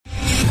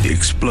The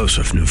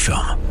explosive new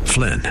film,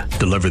 Flynn,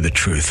 deliver the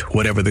truth,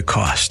 whatever the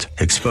cost,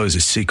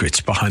 exposes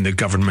secrets behind the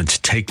government's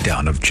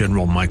takedown of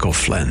General Michael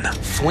Flynn.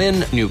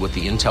 Flynn knew what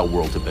the intel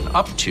world had been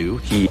up to.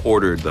 He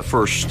ordered the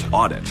first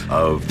audit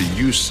of the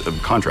use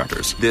of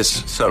contractors.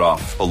 This set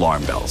off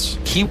alarm bells.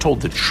 He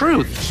told the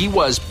truth. He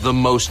was the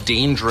most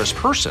dangerous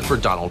person for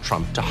Donald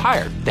Trump to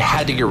hire. They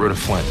had to get rid of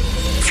Flynn.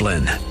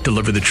 Flynn,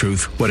 deliver the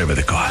truth, whatever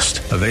the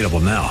cost. Available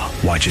now.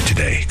 Watch it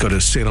today. Go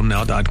to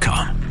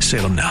salemnow.com.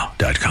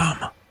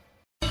 salemnow.com.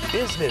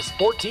 Business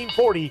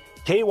 1440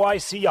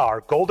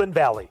 KYCR Golden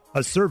Valley,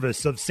 a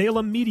service of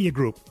Salem Media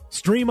Group.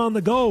 Stream on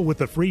the go with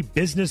the free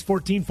Business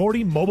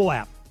 1440 mobile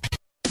app.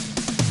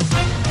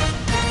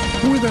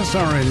 With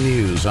SRN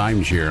News,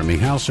 I'm Jeremy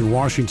House in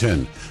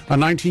Washington. A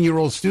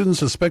 19-year-old student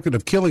suspected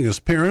of killing his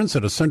parents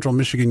at a Central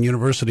Michigan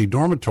University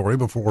dormitory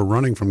before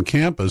running from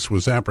campus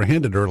was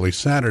apprehended early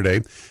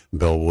Saturday.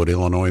 Bellwood,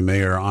 Illinois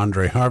Mayor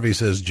Andre Harvey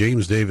says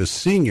James Davis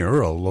Sr.,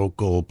 a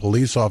local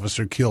police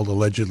officer killed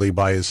allegedly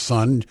by his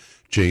son,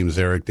 James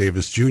Eric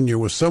Davis Jr.,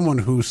 was someone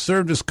who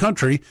served his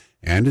country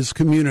and his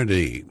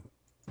community.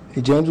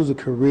 James was a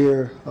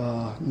career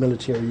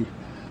military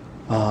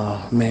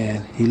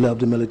man. He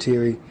loved the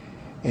military,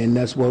 and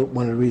that's one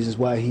of the reasons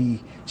why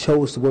he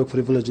chose to work for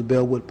the village of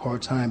Bellwood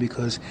part-time,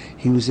 because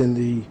he was in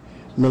the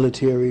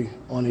military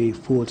on a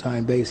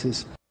full-time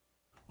basis.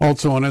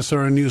 Also on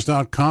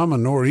SRNnews.com, a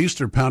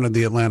nor'easter pounded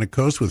the Atlantic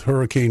coast with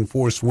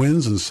hurricane-force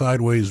winds and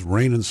sideways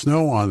rain and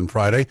snow on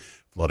Friday,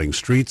 flooding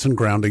streets and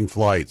grounding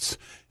flights.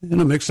 In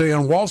a mixed day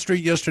on Wall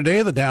Street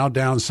yesterday, the Dow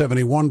down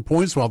 71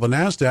 points while the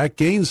Nasdaq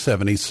gained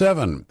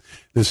 77.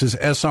 This is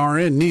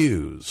SRN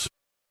News.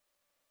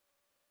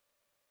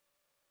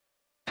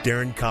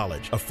 Darren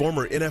College, a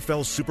former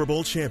NFL Super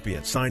Bowl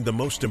champion, signed the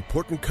most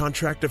important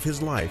contract of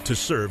his life to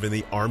serve in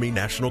the Army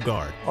National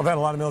Guard. I've had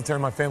a lot of military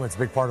in my family. It's a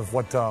big part of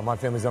what my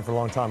family's done for a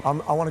long time.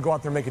 I want to go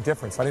out there and make a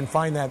difference. I didn't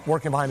find that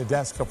working behind a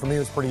desk, so for me it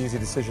was a pretty easy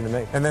decision to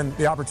make. And then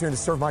the opportunity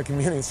to serve my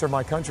community and serve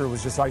my country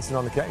was just icing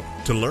on the cake.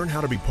 To learn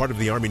how to be part of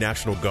the Army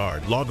National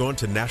Guard, log on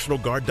to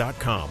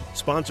nationalguard.com.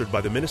 Sponsored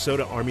by the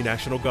Minnesota Army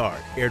National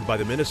Guard. Aired by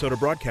the Minnesota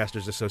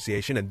Broadcasters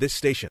Association and this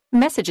station.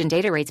 Message and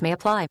data rates may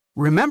apply.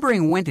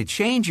 Remembering when to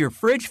change your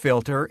fridge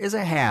filter is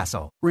a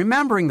hassle.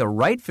 Remembering the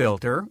right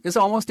filter is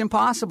almost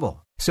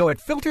impossible. So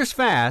at Filters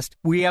Fast,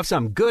 we have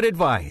some good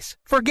advice.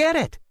 Forget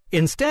it.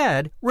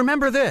 Instead,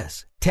 remember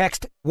this.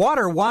 Text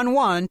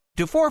WATER11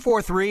 to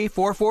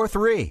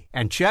 443-443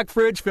 and check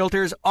fridge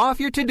filters off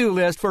your to-do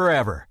list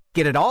forever.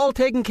 Get it all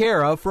taken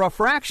care of for a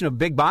fraction of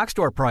big box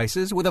store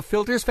prices with a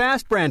Filters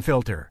Fast brand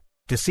filter.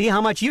 To see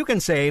how much you can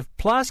save,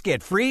 plus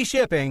get free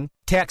shipping,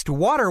 text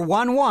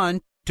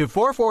WATER11 to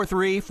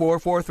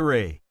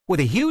 443-443. With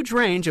a huge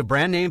range of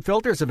brand name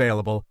filters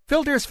available,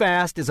 Filters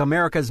Fast is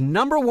America's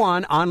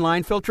 #1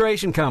 online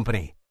filtration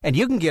company. And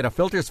you can get a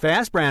Filters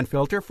Fast brand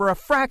filter for a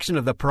fraction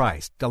of the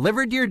price,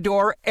 delivered to your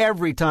door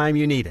every time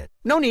you need it.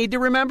 No need to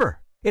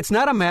remember. It's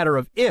not a matter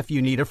of if you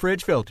need a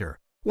fridge filter.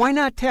 Why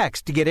not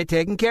text to get it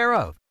taken care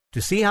of?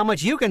 To see how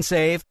much you can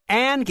save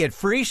and get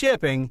free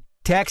shipping,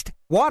 text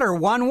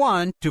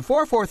WATER11 to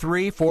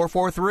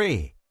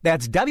 443-443.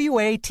 That's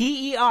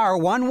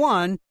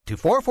WATER11 to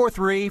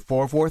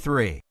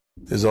 443-443.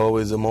 There's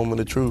always a moment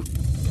of truth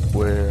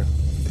where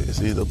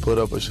it's either put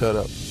up or shut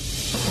up.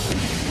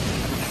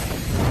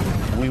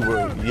 We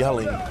were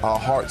yelling our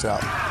hearts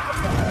out.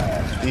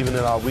 Even in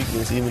our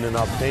weakness, even in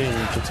our pain,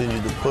 we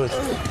continued to push.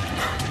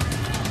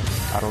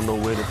 I don't know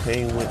where the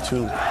pain went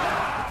to,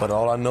 but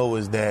all I know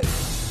is that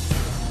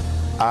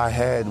I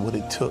had what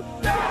it took.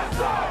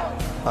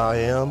 I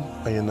am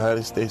a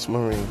United States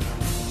Marine.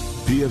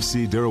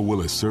 PFC Darrell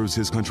Willis serves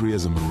his country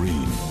as a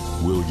Marine.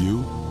 Will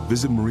you?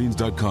 Visit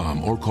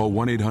Marines.com or call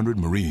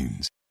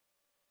 1-800-MARINES.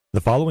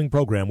 The following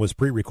program was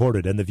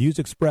pre-recorded, and the views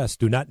expressed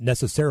do not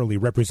necessarily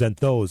represent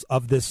those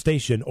of this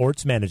station or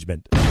its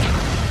management.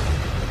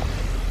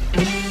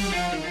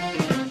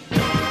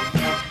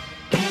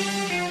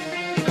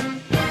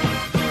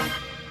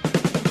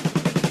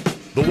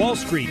 The Wall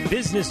Street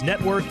Business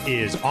Network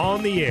is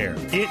on the air.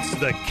 It's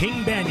the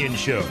King Banaian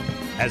Show.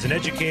 As an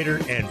educator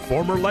and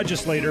former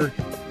legislator,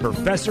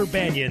 Professor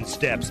Banaian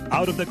steps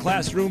out of the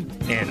classroom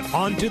and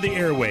onto the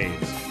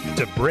airwaves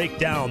to break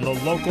down the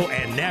local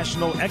and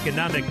national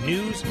economic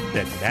news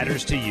that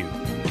matters to you.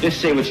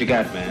 Just say what you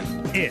got,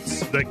 man.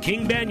 It's the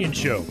King Banaian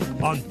Show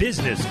on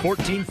Business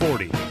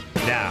 1440.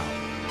 Now,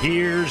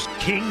 here's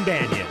King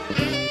Banaian.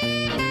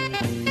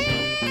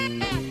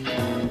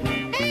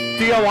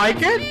 Do you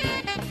like it?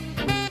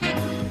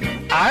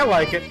 I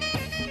like it.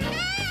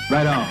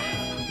 Right on.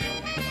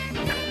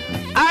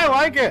 I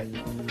like it.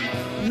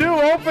 New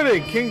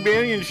opening, King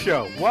Banaian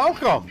Show.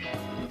 Welcome.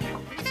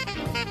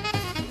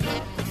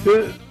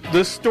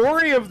 The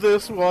story of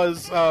this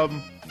was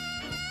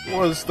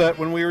that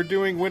when we were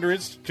doing Winter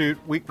Institute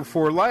week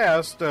before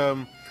last,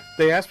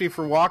 they asked me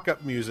for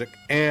walk-up music,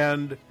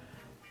 and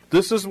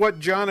this is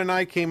what John and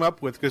I came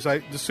up with, because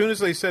as soon as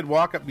they said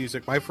walk-up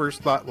music, my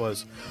first thought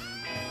was,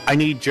 I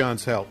need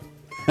John's help.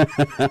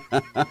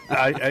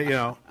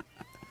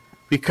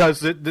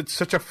 because it's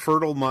such a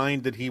fertile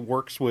mind that he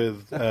works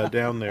with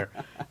down there.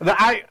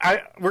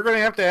 We're going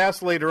to have to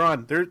ask later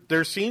on.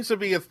 There seems to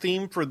be a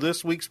theme for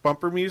this week's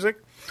bumper music,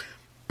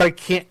 but I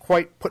can't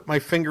quite put my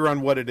finger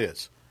on what it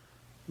is.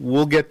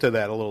 We'll get to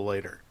that a little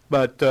later.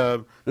 But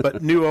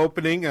new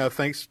opening.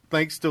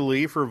 Thanks to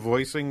Lee for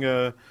voicing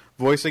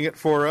it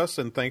for us,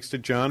 and thanks to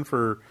John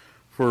for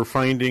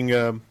finding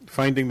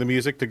the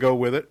music to go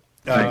with it.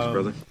 Thanks,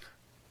 brother.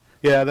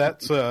 Yeah,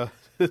 that's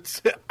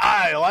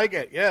I like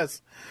it.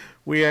 Yes,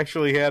 we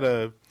actually had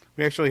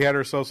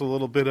ourselves a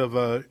little bit of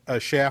a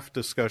Shaft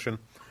discussion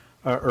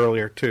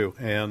earlier too,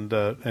 and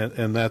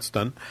that's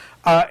done.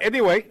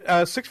 Anyway,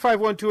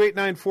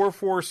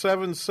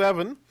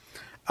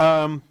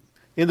 651-289-4477.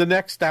 In the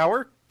next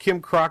hour,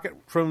 Kim Crockett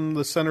from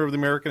the Center of the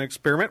American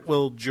Experiment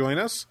will join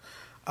us.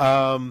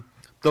 The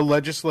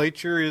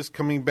legislature is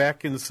coming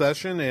back in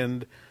session,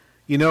 and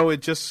it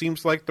just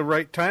seems like the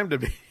right time to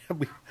be.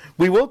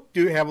 We will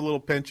have a little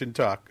pension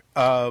talk.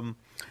 And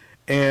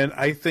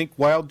I think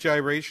wild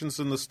gyrations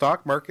in the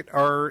stock market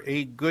are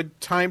a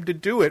good time to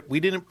do it. We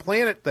didn't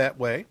plan it that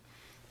way,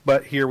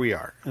 but here we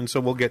are. And so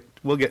we'll get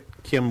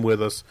Kim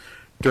with us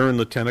during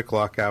the 10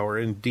 o'clock hour.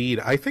 Indeed,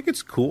 I think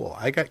it's cool.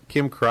 I got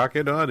Kim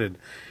Crockett on, and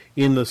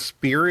in the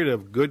spirit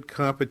of good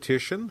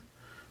competition,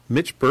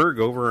 Mitch Berg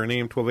over on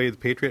AM 1280 The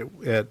Patriot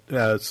at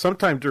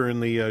sometime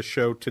during the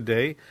show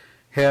today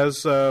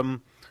has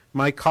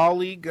my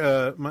colleague,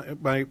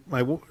 my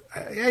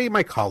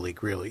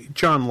colleague really,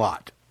 John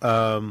Lott,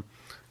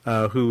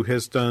 who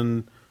has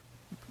done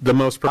the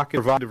most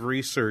provocative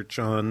research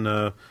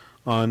on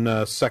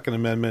Second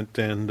Amendment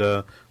and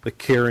the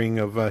carrying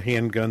of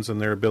handguns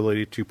and their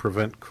ability to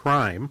prevent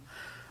crime.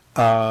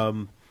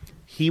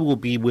 He will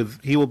be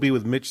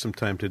with Mitch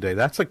sometime today.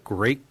 That's a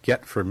great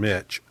get for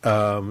Mitch,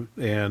 and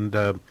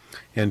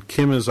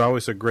Kim is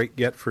always a great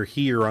get for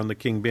here on the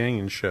King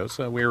Banaian Show.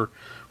 So we're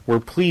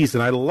pleased,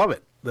 and I love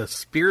it. The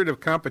spirit of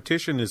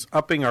competition is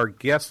upping our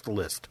guest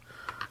list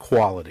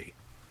quality.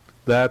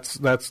 That's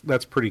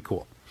pretty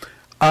cool.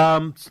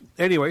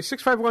 Anyway,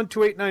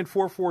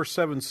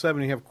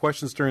 651-289-4477. You have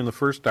questions during the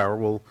first hour.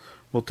 We'll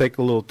take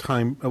a little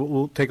time.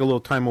 We'll take a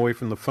little time away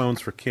from the phones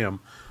for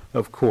Kim,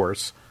 of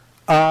course.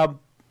 And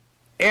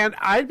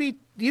I'd be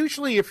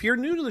usually, if you're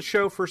new to the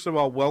show, first of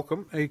all,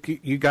 welcome.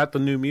 You got the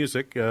new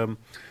music.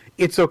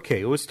 It's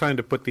okay. It was time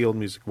to put the old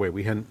music away.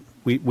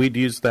 We'd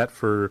used that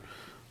for,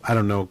 I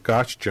don't know,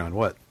 gosh, John,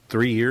 what,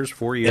 3 years,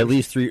 4 years? At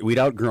least 3. We'd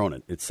outgrown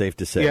it. It's safe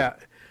to say. Yeah,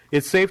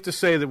 it's safe to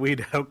say that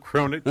we'd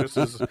outgrown it,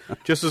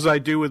 just as I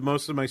do with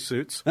most of my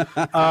suits. And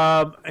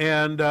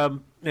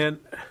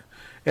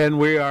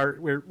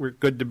we're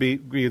good to be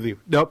with you.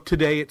 Nope,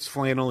 today it's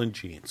flannel and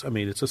jeans. I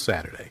mean, it's a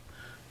Saturday.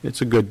 It's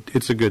a good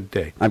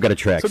day. I've got a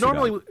tracksuit. So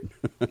normally,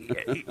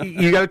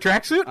 you got a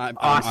tracksuit?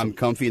 Awesome. I'm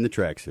comfy in the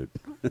tracksuit.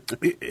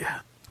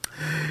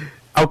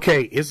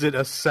 Okay, is it a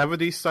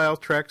 70s style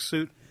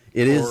tracksuit?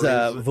 It is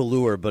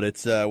velour, but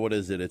it's what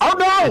is it? It's, oh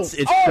no!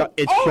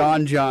 It's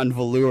Sean John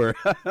Velour,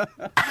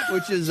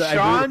 which is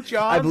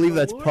I believe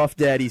that's Puff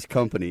Daddy's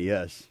company.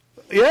 Yes.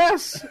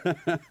 Yes.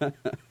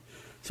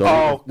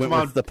 So went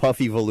with the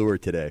puffy velour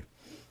today.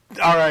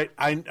 All right,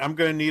 I'm going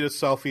to need a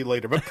selfie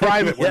later, but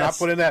private.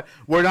 Yes.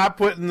 We're not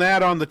putting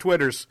that on the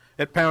Twitters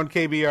at Pound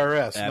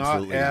KBRS.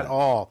 Absolutely not at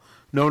all.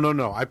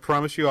 No. I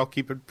promise you, I'll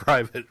keep it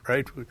private.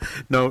 Right?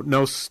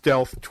 No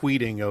stealth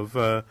tweeting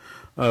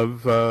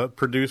of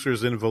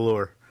producers in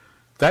velour.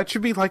 That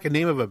should be like a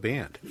name of a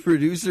band.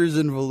 Producers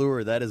in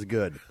velour. That is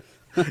good.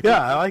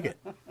 Yeah, I like it.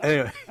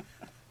 Anyway.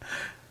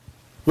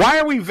 Why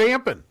are we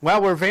vamping?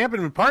 Well, we're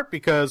vamping in part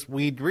because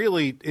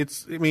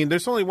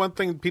there's only one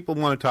thing people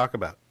want to talk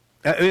about.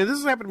 I mean, this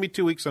has happened to me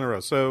 2 weeks in a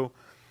row. So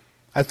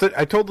I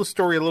told the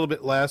story a little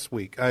bit last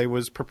week. I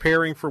was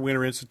preparing for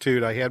Winter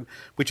Institute.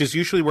 Which is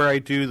usually where I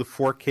do the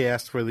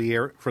forecast for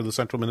the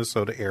central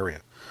Minnesota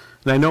area.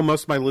 And I know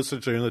most of my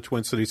listeners are in the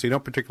Twin Cities, so you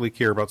don't particularly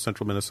care about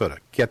central Minnesota.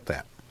 Get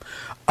that.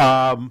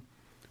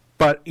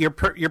 But you're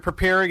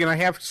preparing, and I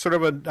have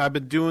I've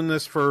been doing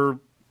this for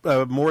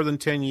more than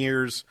 10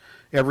 years,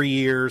 every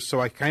year,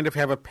 so I kind of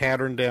have a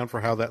pattern down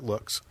for how that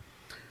looks.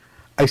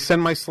 I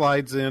send my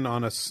slides in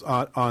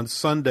on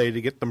Sunday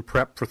to get them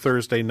prepped for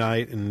Thursday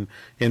night and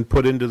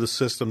put into the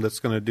system that's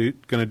going to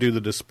do the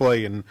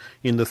display in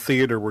the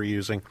theater we're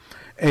using,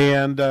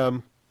 and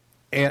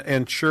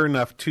sure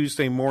enough,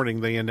 Tuesday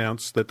morning they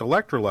announced that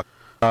Electrolux,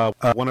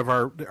 one of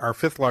our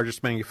fifth largest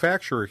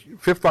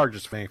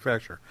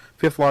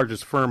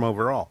firm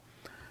overall,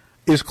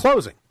 is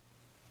closing.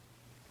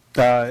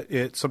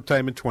 It's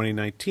sometime in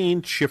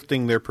 2019,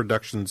 shifting their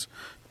production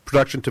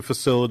to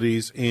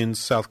facilities in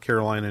South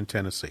Carolina and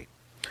Tennessee.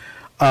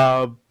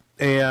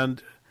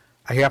 And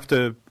I have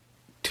to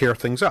tear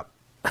things up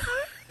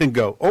and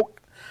go,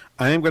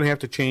 I am going to have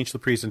to change the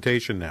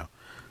presentation now.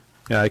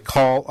 And I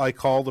call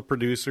the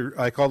producer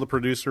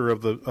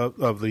of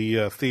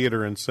the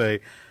theater and say,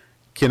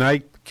 can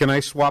I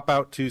swap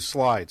out 2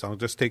 slides? I'll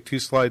just take 2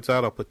 slides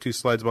out. I'll put 2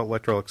 slides about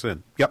Electrolux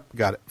in. Yep,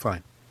 got it.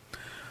 Fine.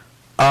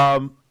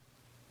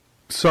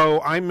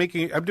 So I'm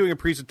doing a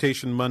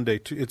presentation Monday.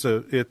 It's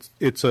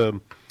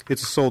a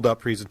it's a sold out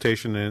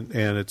presentation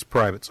and it's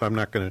private, so I'm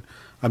not going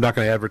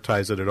to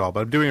advertise it at all.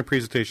 But I'm doing a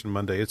presentation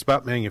Monday. It's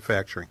about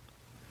manufacturing.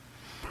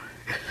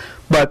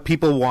 But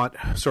people want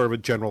sort of a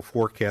general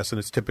forecast, and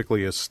it's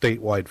typically a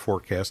statewide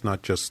forecast,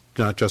 not just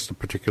a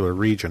particular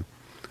region.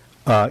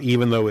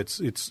 Even though it's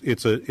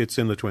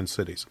in the Twin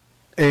Cities,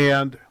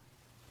 and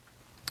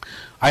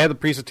I had the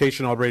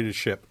presentation all ready to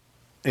ship,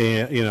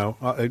 and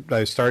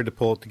I started to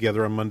pull it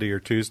together on Monday or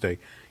Tuesday.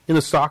 And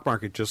the stock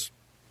market just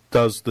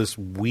does this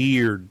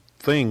weird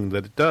thing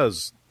that it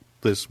does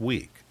this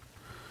week.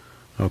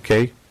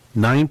 Okay,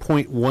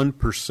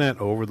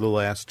 9.1% over the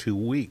last 2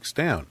 weeks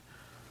down.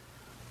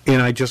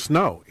 And I just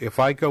know if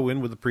I go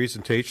in with the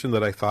presentation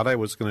that I thought I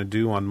was going to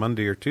do on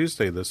Monday or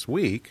Tuesday this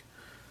week,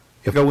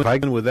 if I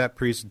go in with that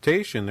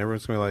presentation,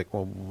 everyone's going to be like,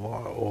 well,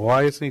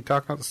 why isn't he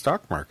talking about the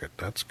stock market?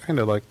 That's kind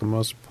of like the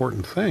most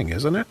important thing,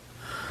 isn't it?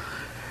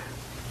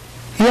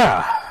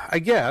 Yeah, I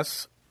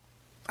guess.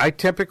 I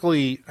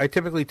typically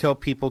tell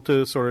people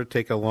to sort of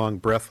take a long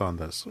breath on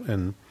this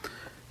and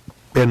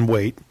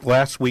wait.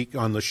 Last week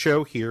on the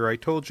show here, I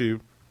told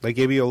you, I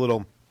gave you a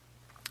little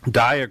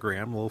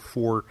diagram,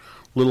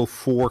 little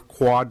four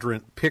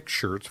quadrant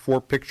pictures,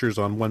 4 pictures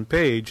on one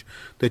page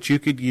that you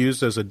could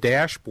use as a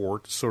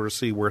dashboard to sort of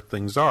see where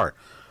things are.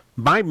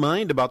 My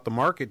mind about the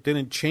market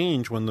didn't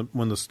change when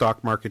the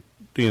stock market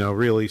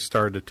really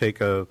started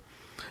to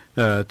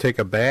take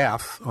a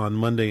bath on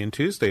Monday and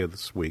Tuesday of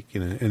this week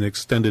and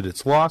extended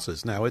its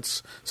losses. Now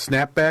it's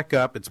snapped back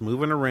up, it's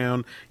moving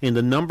around, and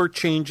the number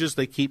changes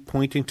they keep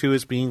pointing to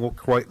as being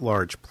quite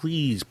large.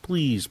 Please,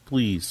 please,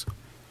 please.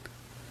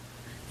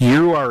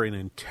 You are an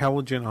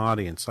intelligent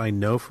audience. I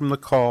know from the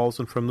calls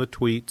and from the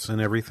tweets and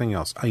everything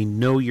else. I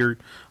know you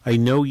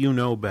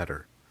know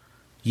better.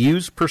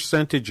 Use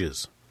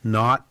percentages,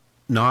 not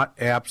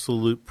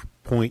absolute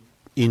point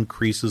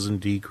increases and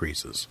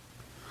decreases.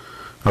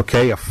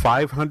 Okay, a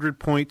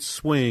 500-point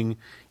swing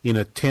in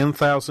a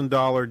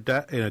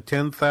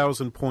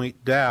 $10,000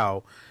 point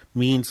Dow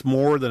means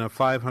more than a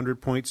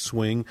 500-point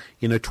swing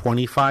in a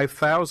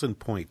 25,000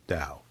 point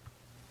Dow.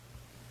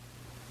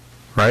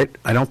 Right?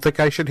 I don't think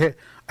I should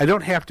I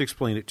don't have to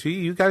explain it to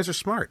you. You guys are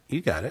smart.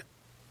 You got it.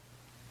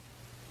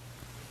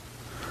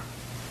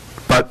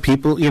 But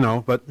people,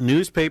 but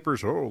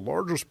newspapers,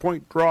 largest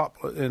point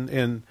drop, and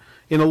in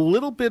a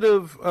little bit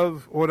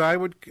of what I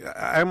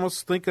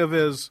almost think of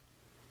as,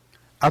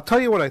 I'll tell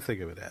you what I think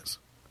of it as.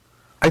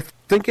 I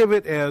think of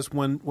it as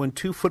when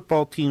 2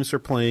 football teams are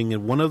playing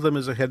and one of them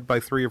is ahead by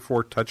 3 or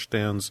 4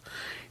 touchdowns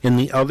and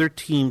the other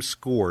team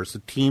scores, the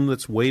team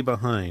that's way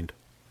behind,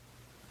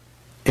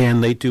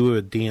 and they do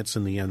a dance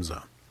in the end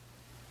zone.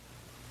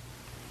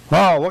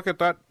 Oh, look at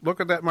that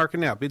market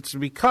now. It's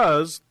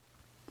because,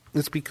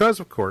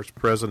 of course,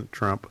 President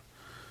Trump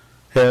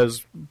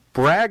has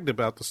bragged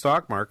about the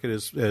stock market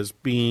as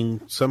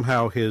being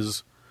somehow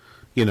his,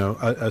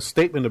 a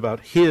statement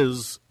about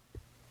his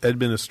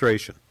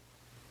administration.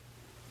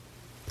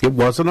 It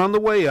wasn't on the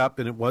way up,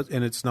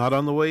 and it's not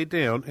on the way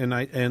down.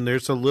 And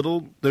there's a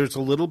little bit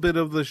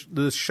of the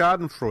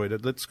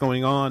Schadenfreude that's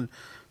going on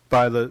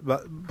by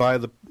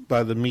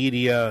the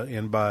media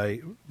and by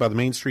the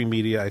mainstream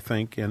media, I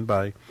think, and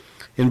by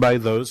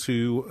those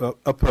who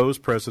oppose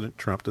President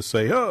Trump to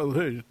say, oh,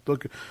 hey,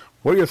 look,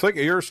 what do you think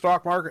of your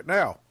stock market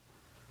now?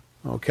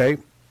 Okay,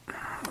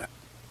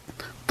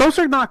 those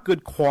are not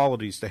good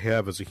qualities to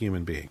have as a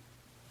human being.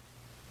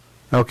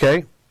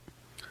 Okay,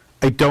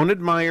 I don't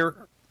admire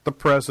the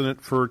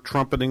president for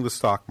trumpeting the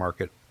stock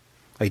market.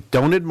 I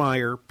don't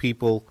admire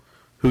people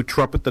who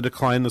trumpet the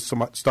decline of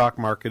the stock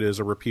market as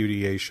a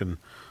repudiation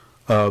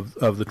of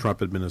the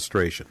Trump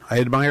administration.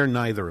 I admire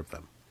neither of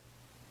them.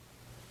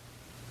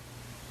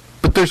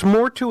 But there's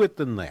more to it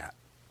than that.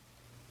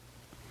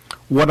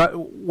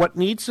 What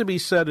needs to be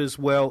said as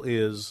well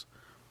is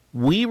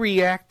we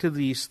react to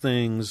these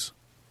things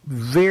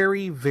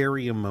very,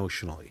 very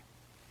emotionally.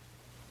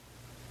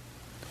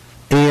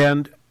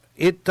 And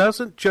it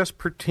doesn't just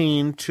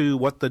pertain to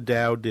what the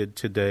Dow did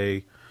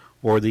today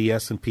or the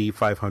S&P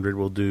 500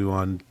 will do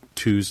on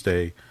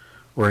Tuesday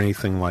or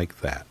anything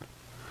like that.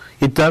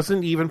 It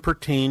doesn't even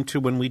pertain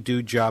to when we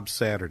do Job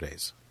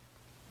Saturdays,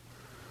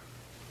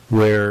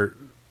 where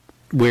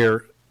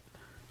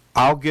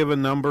I'll give a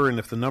number, and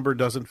if the number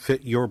doesn't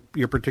fit your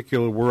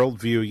particular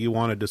worldview, you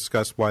want to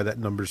discuss why that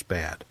number's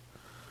bad.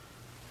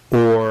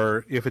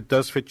 Or if it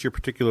does fit your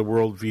particular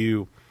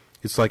worldview,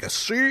 it's like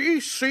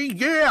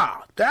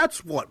yeah,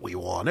 that's what we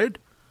wanted.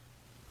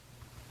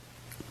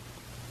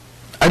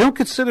 I don't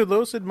consider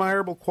those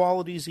admirable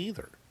qualities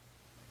either.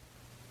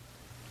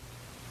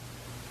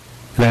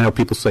 And I know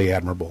people say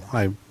admirable.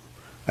 I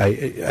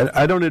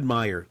don't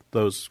admire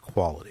those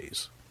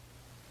qualities.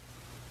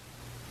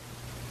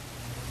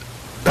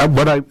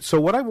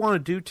 What I want to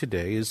do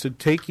today is to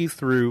take you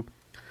through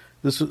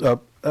this is a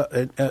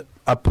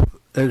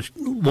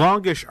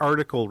longish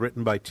article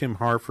written by Tim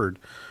Harford,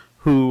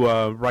 who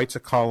writes a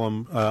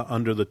column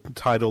under the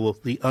title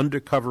of The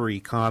Undercover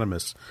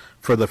Economist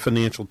for the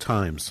Financial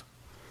Times.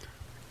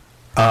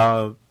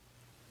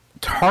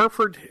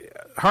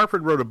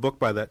 Harford wrote a book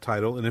by that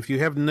title, and if you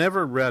have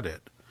never read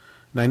it,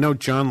 And I know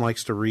John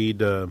likes to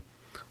read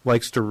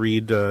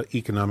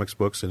economics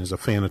books and is a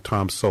fan of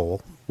Tom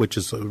Sowell, which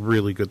is a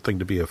really good thing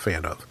to be a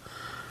fan of.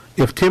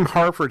 If Tim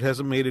Harford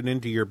hasn't made it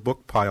into your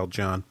book pile,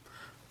 John,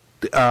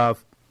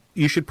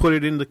 you should put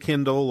it in the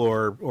Kindle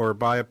or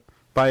buy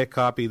a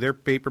copy. They're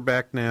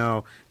paperback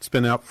now. It's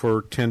been out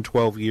for 10,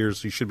 12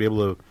 years. You should be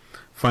able to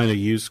find a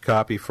used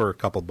copy for a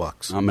couple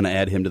bucks. I'm going to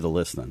add him to the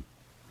list then.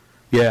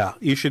 Yeah,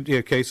 you should.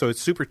 Okay, so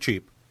it's super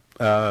cheap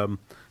to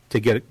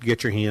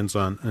get your hands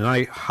on, and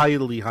I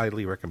highly,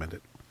 highly recommend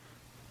it.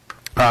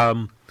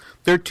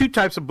 There are two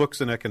types of books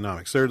in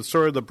economics. They're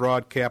sort of the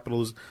broad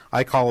capitalism.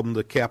 I call them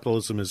the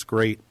capitalism is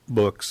great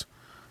books.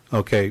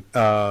 Okay,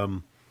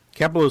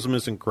 capitalism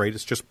isn't great.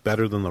 It's just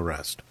better than the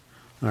rest.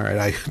 All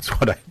right, that's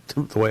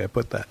the way I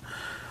put that.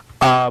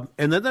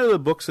 And then there are the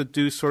books that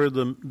do sort of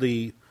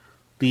the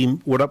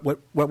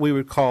what we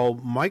would call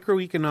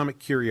microeconomic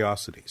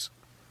curiosities.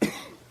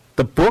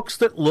 The books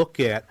that look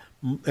at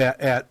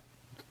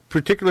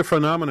particular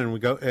phenomenon, we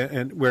go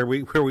and where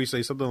we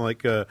say something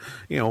like,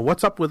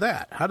 what's up with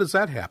that? How does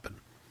that happen?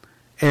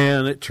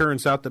 And it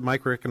turns out that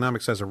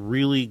microeconomics has a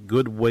really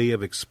good way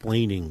of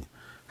explaining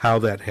how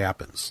that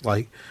happens.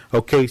 Like,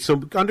 okay,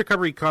 so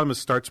Undercover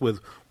Economist starts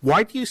with,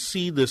 why do you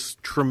see this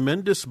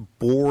tremendous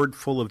board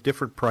full of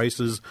different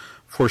prices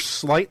for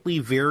slightly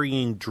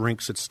varying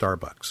drinks at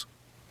Starbucks?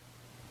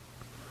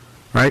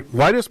 Right?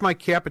 Why does my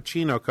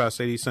cappuccino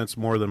cost 80 cents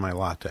more than my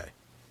latte?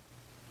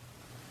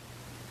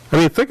 I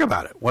mean, think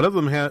about it. One of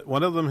them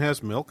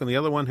has milk, and the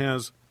other one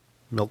has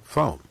milk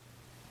foam.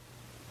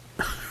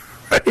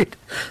 Right?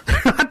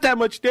 They're not that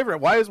much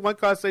different. Why does one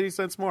cost 80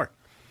 cents more?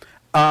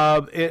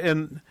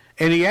 And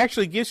he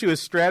actually gives you a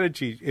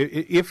strategy.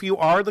 If you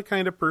are the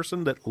kind of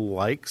person that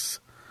likes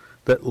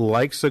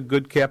a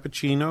good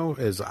cappuccino,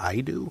 as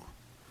I do,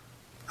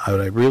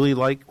 what I really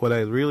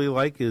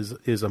like is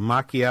a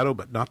macchiato,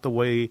 but not the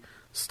way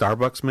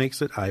Starbucks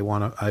makes it. I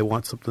want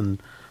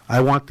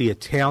the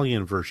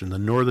Italian version, the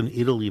Northern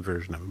Italy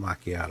version of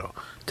macchiato.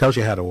 It tells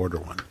you how to order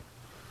one.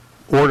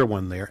 Order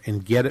one there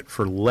and get it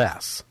for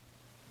less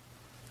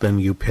than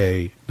you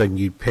pay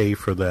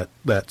for that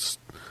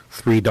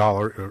 $3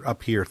 or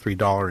up here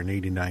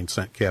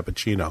 $3.89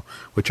 cappuccino,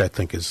 which I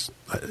think is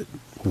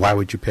why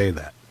would you pay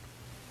that?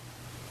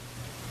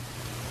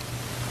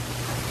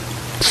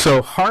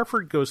 So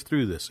Harford goes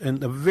through this, and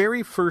the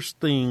very first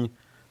thing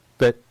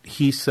that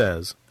he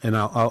says, and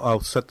I'll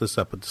set this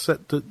up, but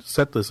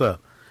set this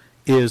up,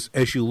 is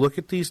as you look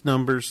at these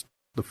numbers,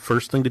 the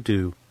first thing to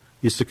do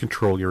is to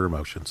control your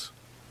emotions.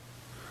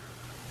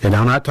 And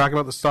I'm not talking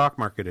about the stock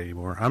market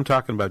anymore. I'm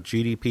talking about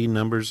GDP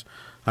numbers.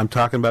 I'm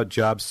talking about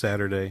Jobs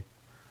Saturday.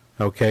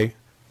 Okay?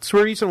 It's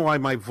the reason why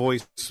my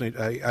voice,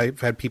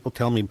 I've had people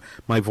tell me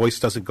my voice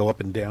doesn't go up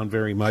and down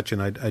very much,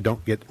 and I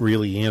don't get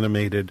really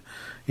animated.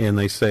 And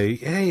they say,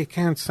 hey, it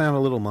can sound a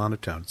little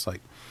monotone. It's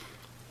like,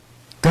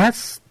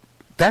 that's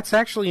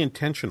actually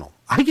intentional.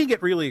 I can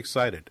get really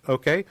excited,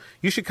 okay?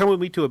 You should come with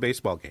me to a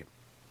baseball game.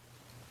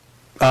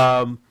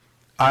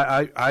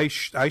 I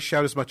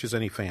shout as much as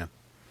any fan.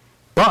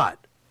 But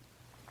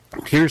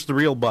here's the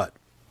real but,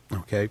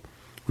 okay?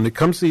 When it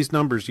comes to these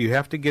numbers, you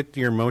have to get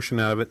your emotion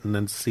out of it and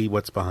then see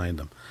what's behind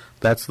them.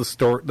 That's the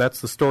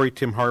story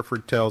Tim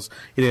Harford tells.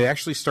 It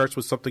actually starts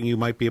with something you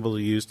might be able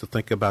to use to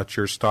think about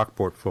your stock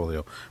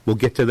portfolio. We'll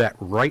get to that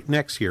right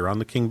next here on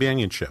The King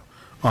Banaian Show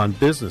on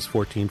Business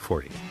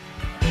 1440.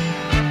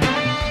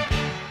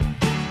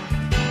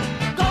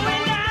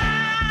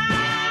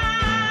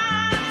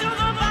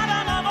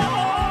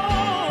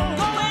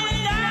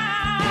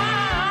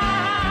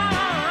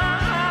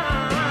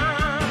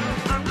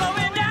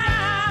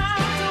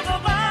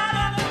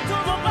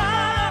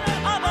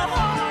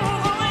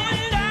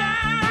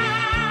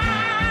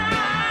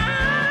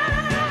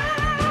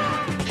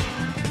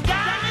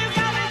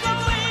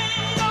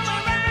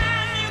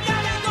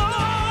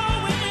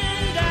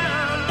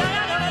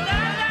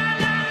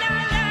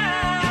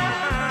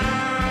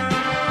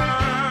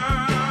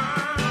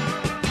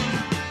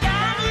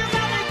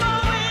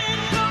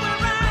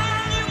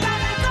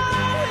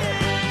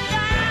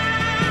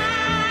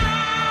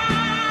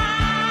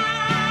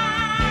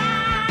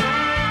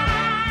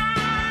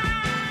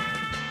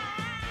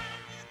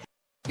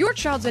 Your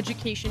child's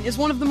education is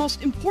one of the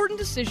most important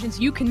decisions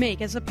you can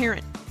make as a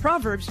parent.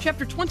 Proverbs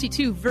chapter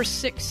 22 verse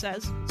 6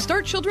 says,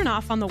 "Start children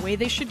off on the way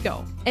they should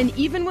go, and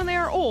even when they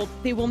are old,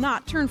 they will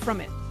not turn from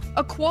it."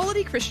 A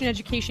quality Christian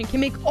education can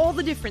make all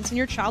the difference in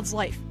your child's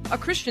life. A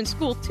Christian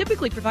school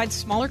typically provides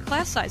smaller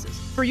class sizes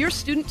for your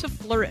student to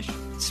flourish.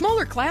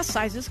 Smaller class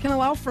sizes can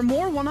allow for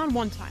more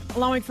one-on-one time,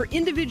 allowing for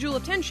individual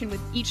attention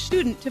with each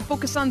student to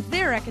focus on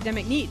their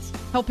academic needs,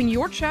 helping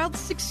your child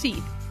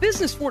succeed.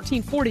 Business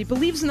 1440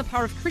 believes in the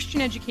power of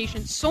Christian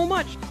education so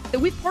much that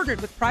we've partnered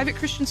with private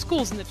Christian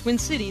schools in the Twin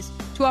Cities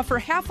to offer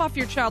half off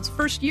your child's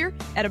first year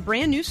at a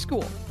brand new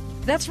school.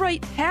 That's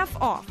right, half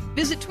off.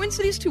 Visit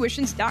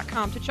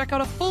TwinCitiesTuitions.com to check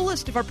out a full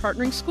list of our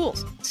partnering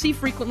schools, see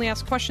frequently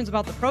asked questions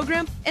about the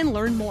program, and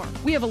learn more.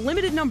 We have a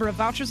limited number of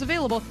vouchers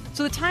available,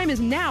 so the time is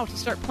now to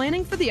start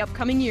planning for the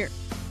upcoming year.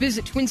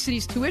 Visit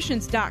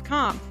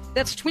TwinCitiesTuitions.com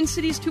That's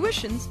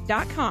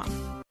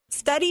TwinCitiesTuitions.com.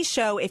 Studies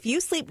show if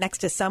you sleep next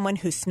to someone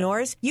who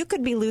snores, you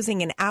could be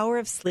losing an hour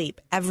of sleep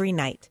every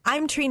night.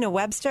 I'm Trina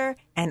Webster,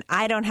 and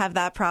I don't have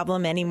that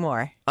problem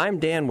anymore. I'm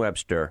Dan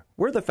Webster.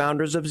 We're the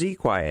founders of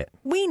Z-Quiet.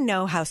 We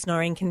know how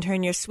snoring can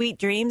turn your sweet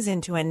dreams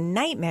into a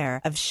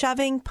nightmare of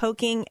shoving,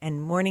 poking,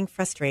 and morning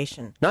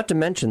frustration. Not to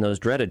mention those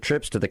dreaded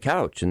trips to the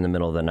couch in the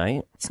middle of the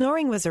night.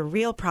 Snoring was a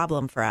real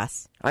problem for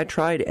us. I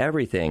tried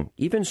everything,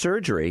 even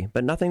surgery,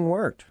 but nothing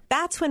worked.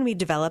 That's when we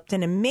developed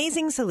an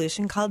amazing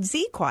solution called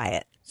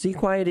Z-Quiet.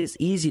 Z-Quiet is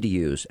easy to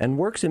use and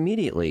works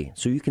immediately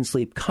so you can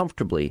sleep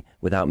comfortably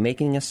without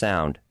making a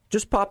sound.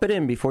 Just pop it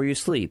in before you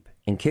sleep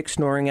and kick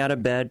snoring out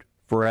of bed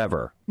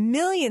forever.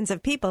 Millions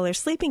of people are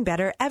sleeping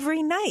better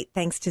every night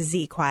thanks to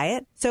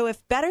Z-Quiet. So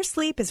if better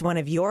sleep is one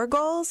of your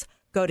goals,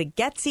 go to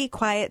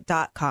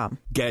GetZQuiet.com.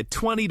 Get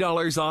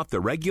 $20 off the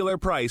regular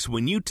price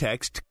when you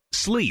text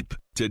SLEEP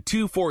to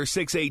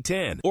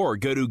 246810 or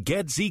go to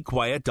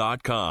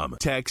GetZQuiet.com.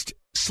 Text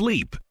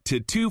SLEEP to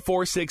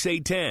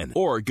 246810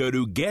 or go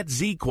to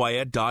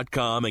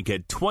GetZQuiet.com and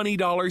get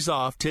 $20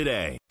 off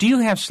today. Do you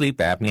have sleep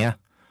apnea?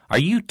 Are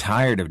you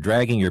tired of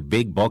dragging your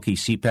big, bulky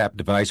CPAP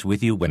device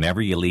with you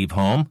whenever you leave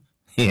home?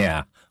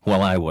 Yeah,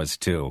 well, I was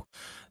too.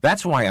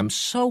 That's why I'm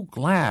so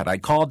glad I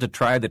called to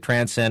try the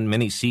Transcend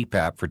Mini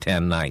CPAP for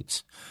 10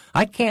 nights.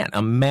 I can't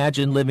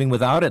imagine living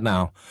without it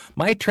now.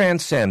 My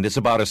Transcend is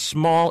about as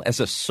small as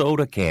a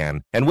soda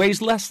can and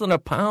weighs less than a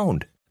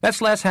pound.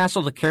 That's less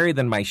hassle to carry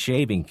than my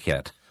shaving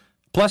kit.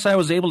 Plus, I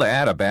was able to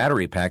add a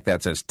battery pack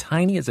that's as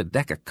tiny as a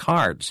deck of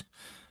cards.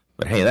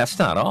 But hey, that's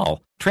not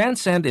all.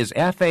 Transcend is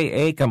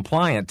FAA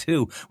compliant,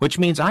 too, which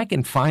means I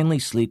can finally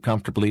sleep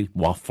comfortably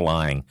while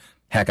flying.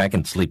 Heck, I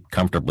can sleep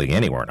comfortably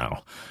anywhere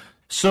now.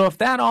 So if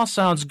that all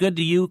sounds good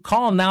to you,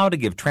 call now to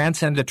give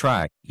Transcend a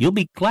try. You'll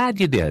be glad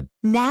you did.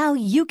 Now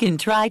you can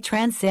try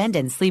Transcend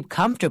and sleep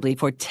comfortably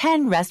for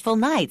 10 restful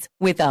nights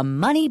with a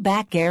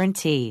money-back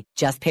guarantee.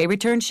 Just pay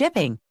return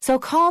shipping. So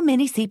call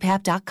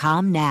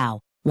minicpap.com now.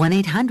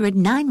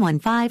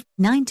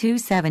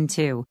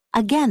 1-800-915-9272.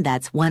 Again,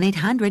 that's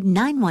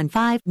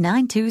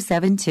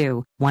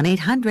 1-800-915-9272.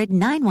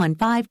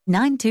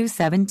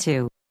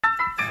 1-800-915-9272.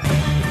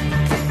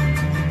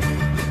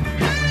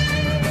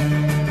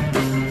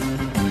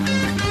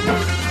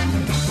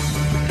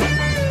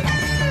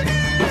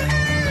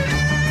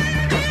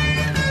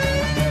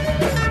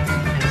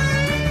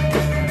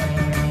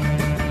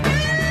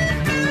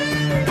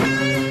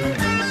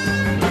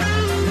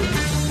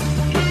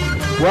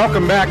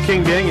 Welcome back,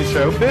 King Banaian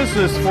Show,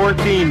 Business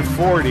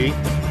 1440.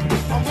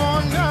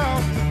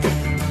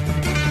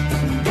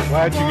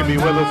 Glad you could be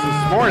with us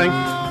this morning.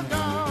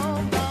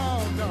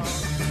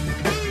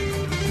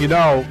 You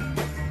know,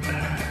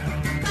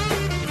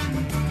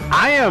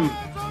 I am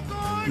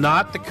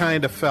not the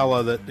kind of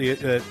fella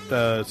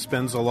that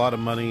spends a lot of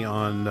money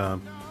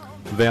on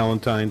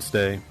Valentine's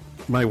Day.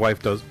 My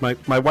wife does.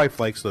 My wife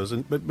likes those,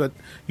 but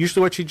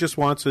usually what she just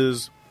wants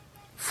is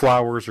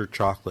flowers or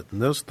chocolate,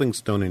 and those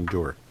things don't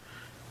endure.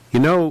 You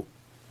know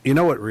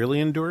what really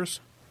endures?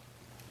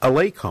 A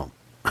lake home.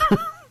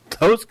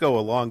 Those go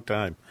a long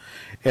time.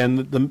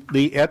 And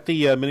at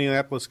the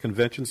Minneapolis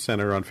Convention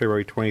Center on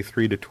February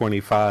 23 to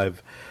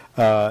 25,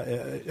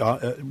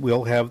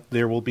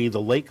 there will be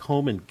the Lake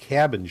Home and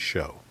Cabin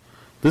Show.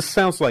 This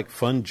sounds like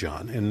fun,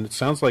 John, and it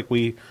sounds like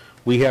we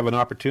have an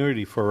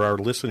opportunity for our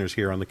listeners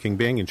here on the King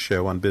Banaian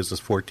Show on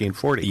Business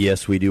 1440.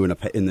 Yes, we do. In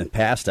the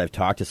past, I've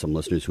talked to some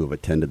listeners who have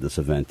attended this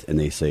event, and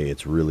they say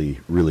it's really,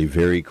 really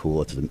very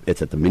cool.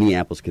 It's at the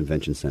Minneapolis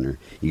Convention Center.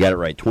 You got it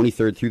right,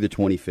 23rd through the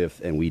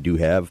 25th, and we do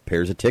have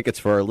pairs of tickets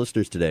for our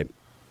listeners today.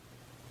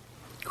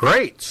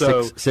 Great.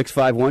 So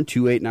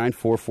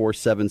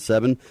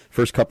 651-289-4477.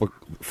 First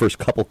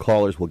couple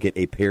callers will get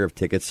a pair of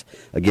tickets.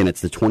 Again,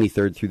 it's the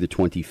 23rd through the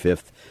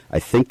 25th. I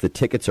think the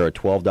tickets are a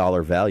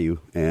 $12 value,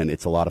 and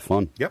it's a lot of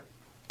fun. Yep.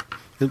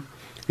 It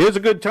is a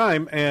good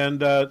time,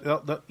 and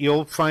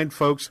you'll find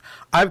folks.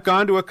 I've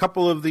gone to a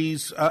couple of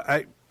these.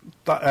 I've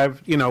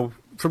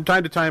from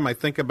time to time I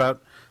think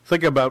about,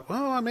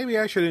 well, maybe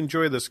I should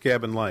enjoy this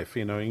cabin life,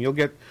 and you'll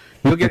get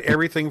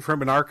everything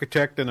from an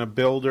architect and a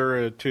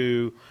builder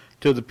to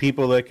the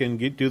people that can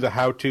do the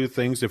how-to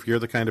things. If you're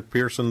the kind of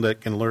person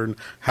that can learn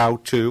how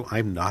to,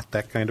 I'm not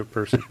that kind of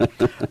person.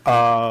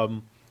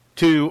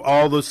 To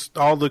all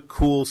the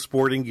cool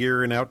sporting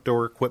gear and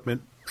outdoor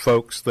equipment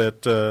folks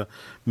that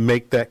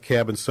make that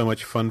cabin so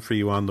much fun for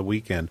you on the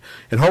weekend.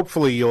 And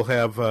hopefully you'll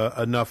have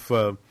enough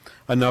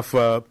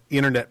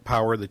internet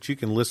power that you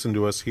can listen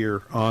to us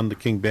here on the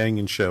King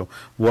Banaian Show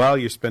while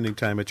you're spending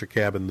time at your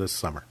cabin this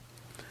summer.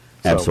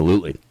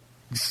 Absolutely.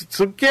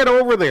 So get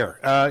over there.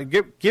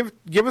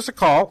 Give us a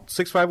call,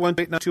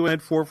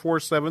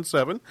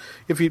 651-892-4477.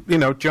 If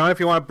John, if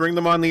you want to bring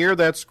them on the air,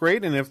 that's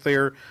great. And if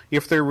they're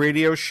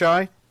radio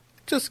shy,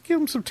 just give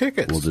them some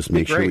tickets. We'll just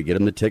make sure we get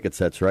them the tickets.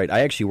 That's right. I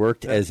actually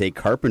worked as a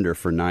carpenter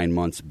for 9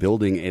 months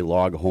building a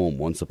log home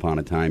once upon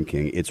a time,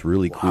 King. It's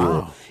really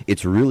cool. Wow.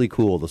 It's really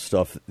cool, the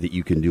stuff that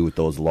you can do with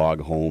those log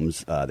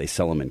homes. They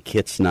sell them in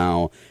kits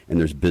now, and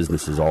there's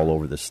businesses all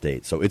over the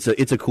state. So it's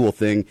a cool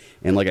thing.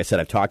 And like I said,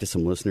 I've talked to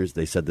some listeners.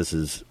 They said this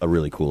is a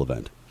really cool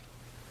event.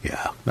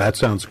 Yeah, that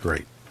sounds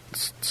great.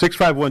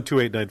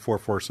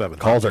 651-289-4447.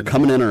 Calls are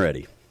coming in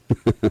already.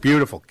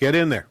 Beautiful. Get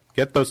in there.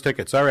 Get those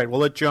tickets. All right,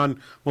 we'll let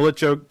John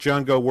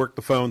go work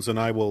the phones, and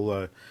I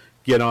will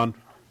get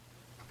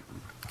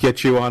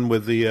you on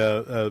with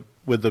the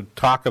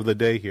talk of the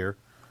day here.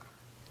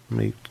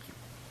 Hang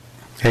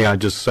on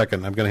just a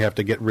second. I'm going to have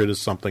to get rid of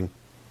something.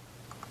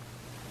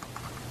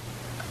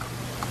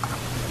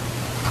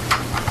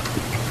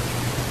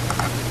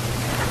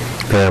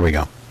 There we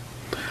go.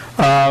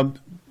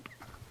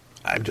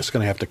 I'm just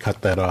going to have to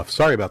cut that off.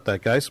 Sorry about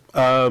that, guys.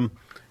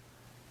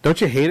 Don't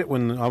you hate it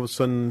when all of a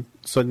sudden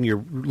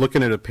you're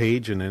looking at a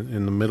page and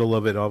in the middle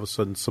of it, all of a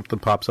sudden something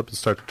pops up and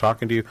starts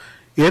talking to you?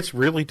 It's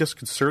really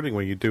disconcerting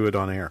when you do it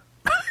on air.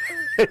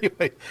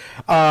 Anyway,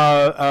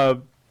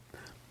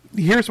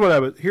 here's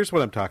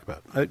what I'm talking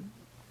about.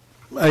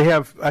 I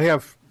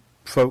have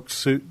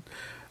folks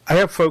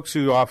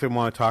who often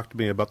want to talk to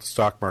me about the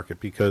stock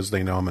market because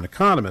they know I'm an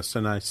economist,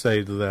 and I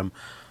say to them,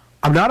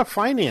 I'm not a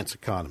finance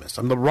economist.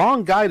 I'm the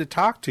wrong guy to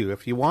talk to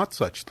if you want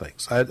such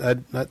things.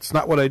 That's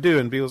not what I do.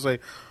 And people say,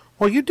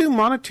 well, you do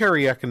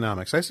monetary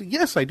economics. I say,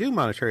 yes, I do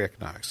monetary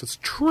economics. It's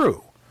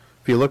true.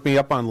 If you look me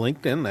up on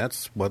LinkedIn,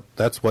 that's what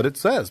it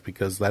says,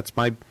 because that's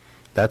my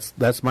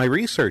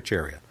research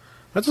area.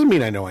 That doesn't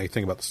mean I know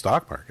anything about the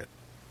stock market.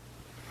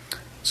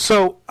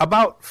 So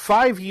about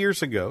 5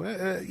 years ago,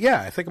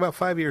 I think about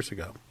 5 years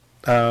ago,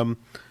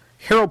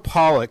 Harold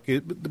Pollack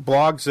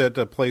blogs at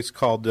a place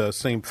called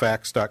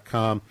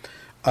samefacts.com.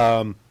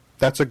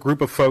 That's a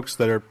group of folks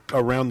that are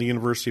around the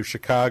University of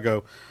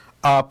Chicago.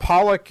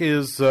 Pollack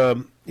is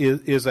a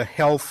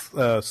health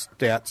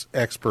stats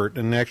expert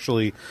and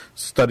actually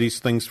studies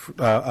things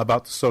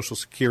about the Social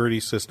Security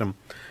system.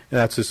 And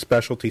that's his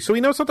specialty. So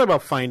he knows something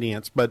about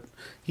finance, but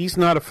he's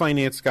not a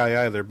finance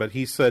guy either. But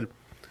he said,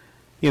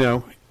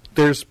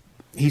 there's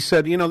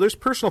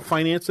personal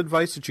finance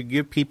advice that you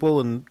give people,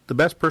 and the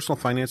best personal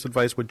finance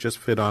advice would just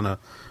fit on a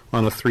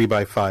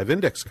 3x5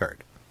 index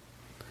card.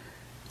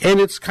 And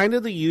it's kind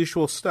of the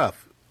usual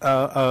stuff.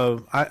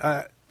 So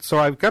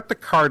I've got the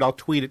card. I'll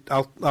tweet it.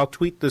 I'll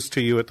tweet this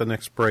to you at the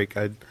next break.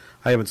 I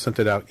haven't sent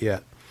it out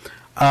yet.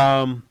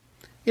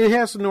 It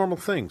has the normal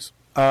things: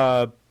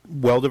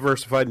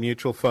 well-diversified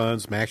mutual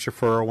funds, max your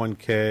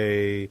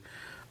 401k.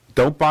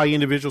 Don't buy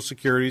individual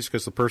securities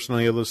because the person on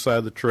the other side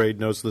of the trade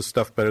knows this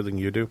stuff better than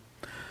you do.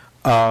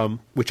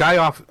 Which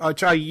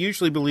I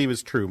usually believe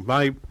is true.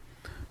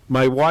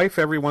 My wife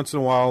every once in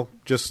a while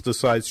just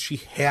decides she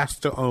has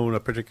to own a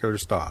particular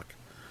stock,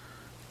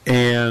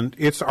 and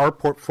it's our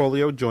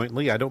portfolio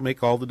jointly. I don't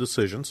make all the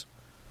decisions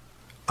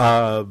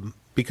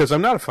because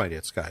I'm not a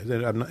finance guy,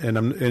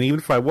 and even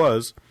if I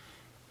was,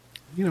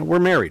 we're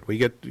married.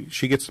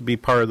 She gets to be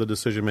part of the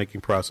decision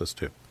making process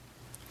too.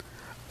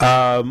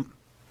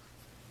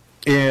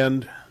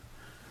 And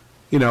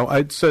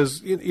it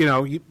says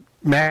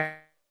Matt.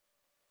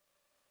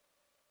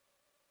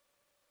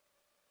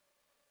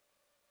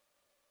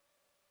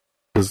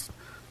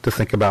 To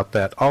think about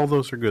that. All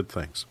those are good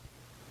things.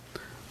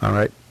 All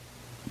right.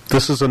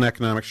 This is an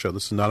economic show.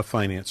 This is not a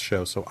finance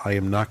show, so I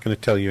am not going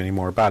to tell you any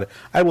more about it.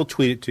 I will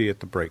tweet it to you at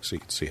the break so you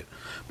can see it.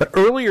 But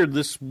earlier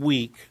this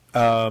week,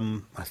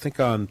 I think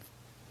on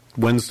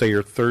Wednesday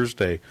or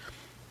Thursday,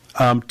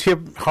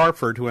 Tim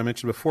Harford, who I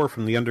mentioned before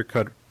from the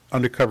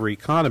Undercover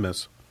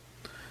Economist,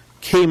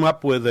 came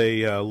up with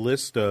a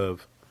list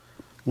of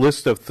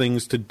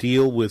things to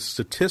deal with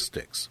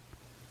statistics,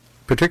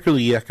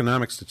 particularly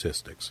economic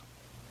statistics.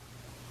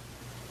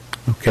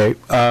 Okay,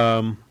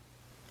 and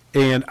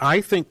I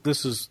think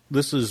this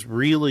is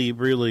really,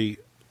 really,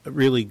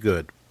 really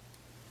good.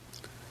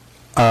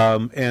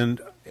 And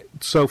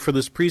so for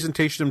this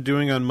presentation I'm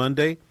doing on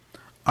Monday,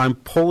 I'm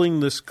pulling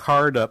this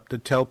card up to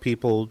tell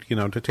people,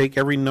 to take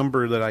every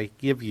number that I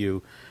give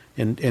you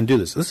and do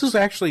this. This is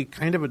actually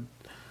kind of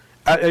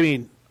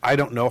I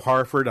don't know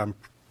Harford. I'm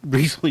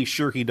reasonably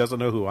sure he doesn't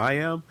know who I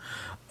am.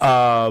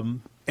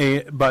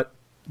 But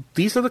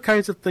these are the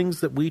kinds of things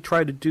that we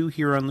try to do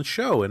here on the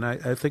show, and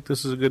I think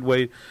this is a good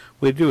way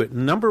to do it.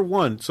 Number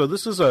one, so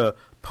this is a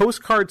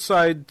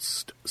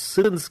postcard-sized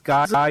citizen's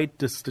guide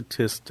to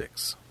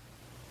statistics.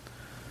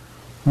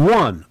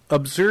 1,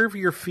 observe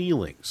your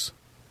feelings.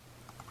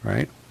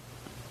 Right?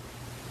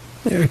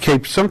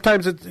 Okay,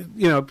 sometimes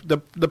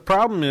the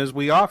problem is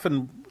we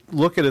often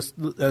look at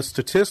a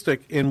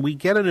statistic and we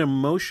get an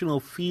emotional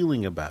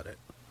feeling about it.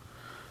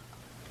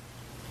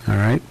 All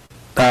right?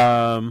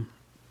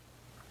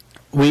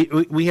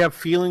 We have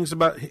feelings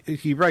about,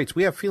 he writes,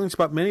 we have feelings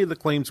about many of the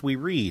claims we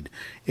read.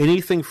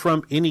 Anything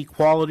from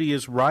inequality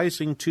is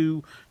rising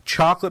to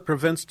chocolate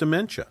prevents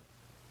dementia.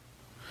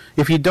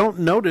 If you don't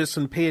notice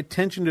and pay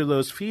attention to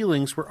those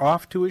feelings, we're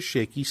off to a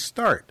shaky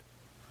start.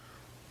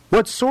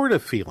 What sort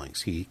of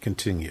feelings, he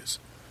continues.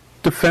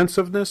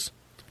 defensiveness,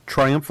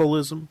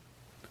 triumphalism,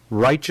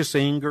 righteous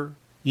anger,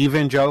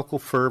 evangelical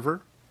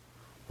fervor,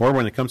 or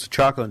when it comes to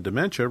chocolate and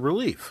dementia,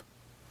 relief.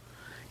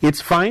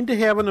 It's fine to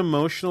have an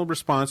emotional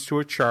response to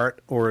a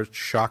chart or a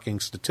shocking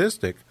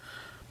statistic,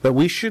 but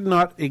we should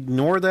not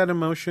ignore that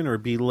emotion or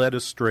be led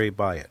astray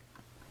by it.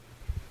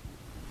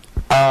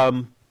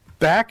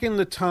 Back in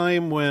the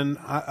time when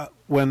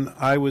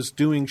I was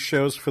doing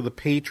shows for the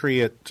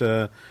Patriot,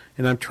 and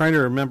I'm trying to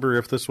remember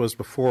if this was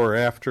before or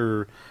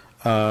after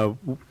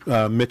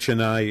Mitch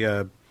and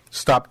I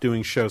stopped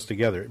doing shows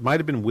together. It might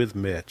have been with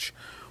Mitch.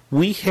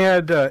 We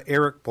had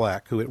Eric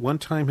Black, who at one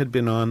time had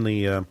been on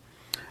the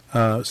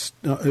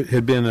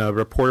had been a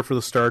reporter for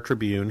the Star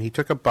Tribune. He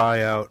took a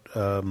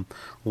buyout,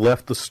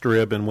 left the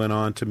Strib, and went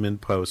on to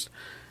MinnPost.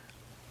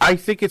 I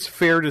think it's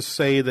fair to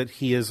say that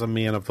he is a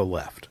man of the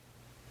left.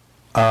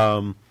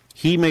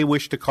 He may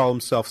wish to call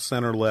himself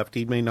center-left.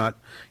 He may not.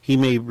 He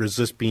may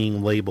resist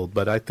being labeled.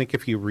 But I think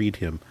if you read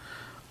him,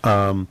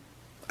 let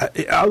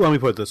me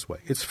put it this way: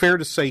 it's fair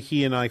to say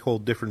he and I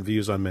hold different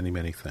views on many,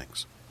 many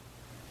things.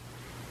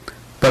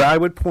 But I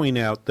would point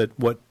out that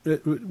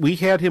we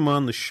had him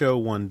on the show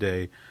one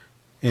day,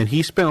 and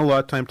he spent a lot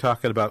of time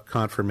talking about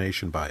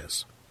confirmation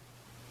bias.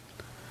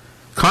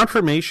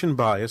 Confirmation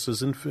bias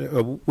is,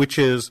 which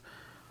is,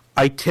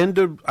 I tend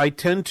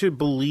to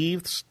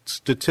believe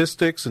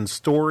statistics and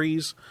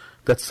stories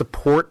that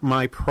support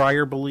my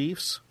prior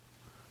beliefs.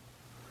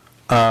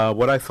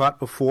 What I thought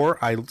before,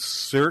 I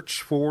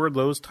search for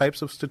those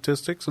types of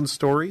statistics and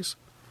stories,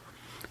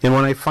 and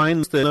when I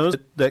find those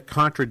that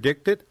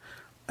contradict it,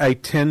 I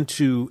tend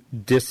to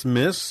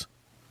dismiss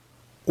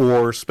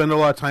or spend a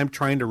lot of time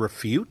trying to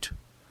refute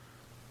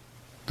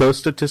those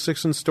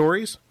statistics and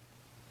stories.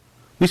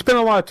 We spent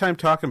a lot of time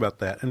talking about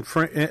that,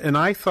 and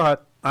I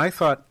thought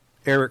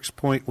Eric's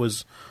point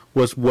was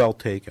well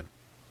taken.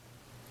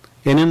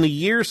 And in the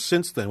years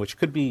since then, which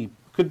could be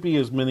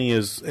as many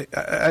as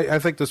I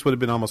think this would have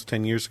been almost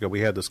 10 years ago,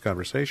 we had this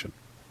conversation.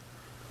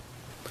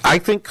 I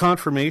think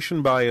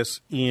confirmation bias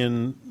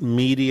in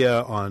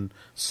media, on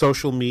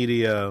social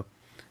media,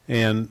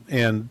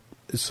 and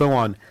so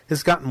on,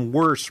 has gotten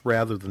worse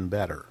rather than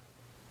better.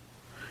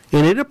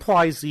 And it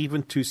applies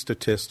even to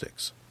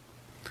statistics.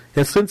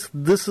 And since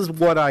this is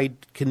what I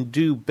can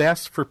do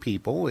best for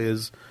people,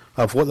 is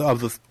of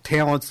the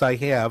talents I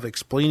have,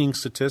 explaining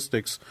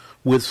statistics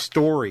with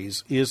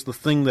stories is the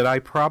thing that I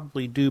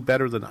probably do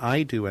better than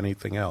I do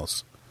anything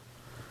else.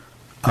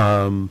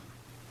 Then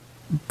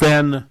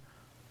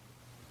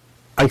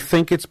I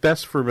think it's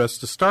best for us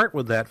to start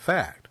with that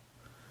fact.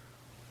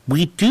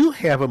 We do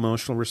have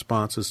emotional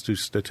responses to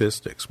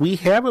statistics. We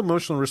have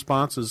emotional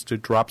responses to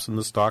drops in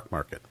the stock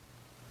market.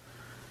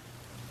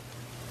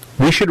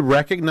 We should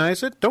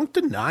recognize it. Don't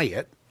deny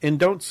it. And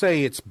don't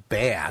say it's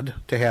bad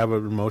to have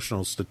an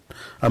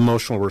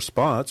emotional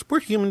response.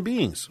 We're human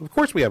beings. Of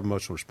course we have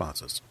emotional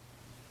responses.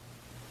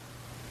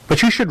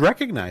 But you should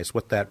recognize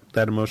what that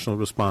emotional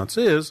response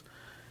is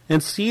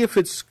and see if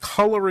it's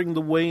coloring the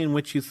way in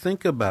which you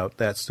think about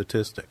that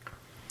statistic.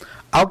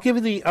 I'll give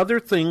you the other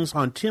things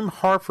on Tim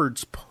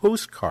Harford's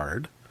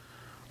postcard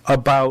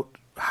about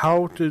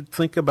how to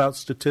think about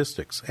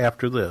statistics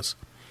after this.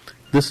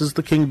 This is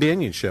the King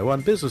Banaian Show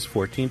on Business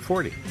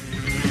 1440.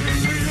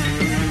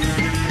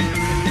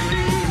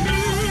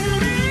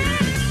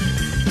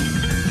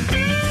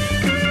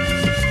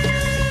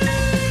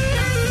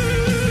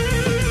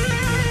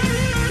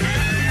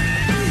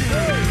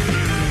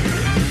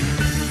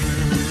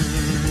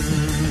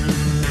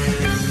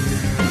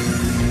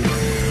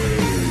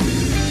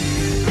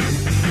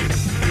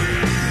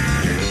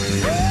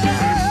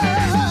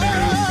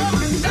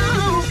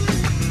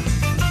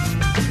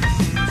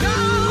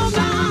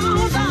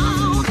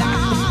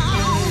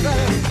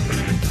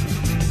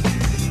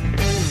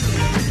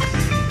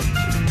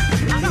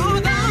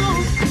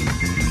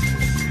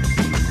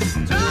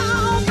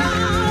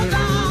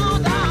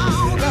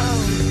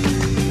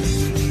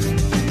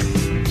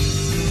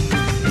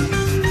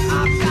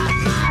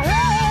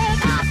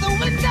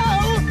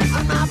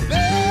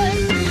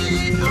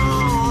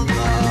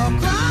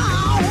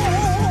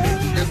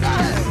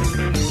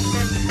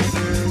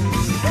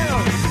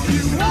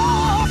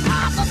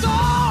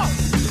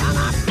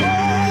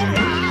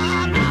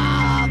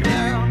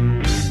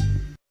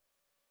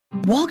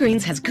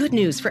 Walgreens has good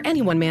news for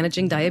anyone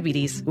managing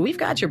diabetes. We've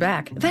got your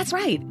back. That's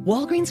right.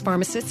 Walgreens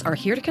pharmacists are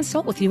here to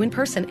consult with you in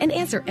person and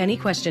answer any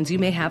questions you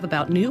may have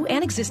about new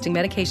and existing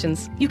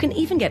medications. You can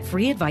even get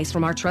free advice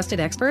from our trusted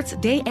experts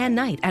day and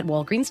night at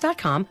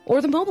Walgreens.com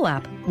or the mobile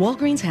app.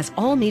 Walgreens has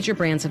all major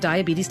brands of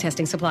diabetes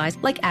testing supplies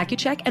like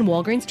Accu-Check and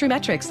Walgreens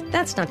TruMetrix.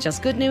 That's not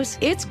just good news,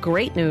 it's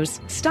great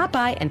news. Stop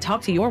by and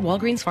talk to your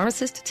Walgreens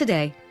pharmacist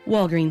today.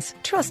 Walgreens,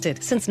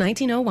 trusted since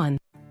 1901.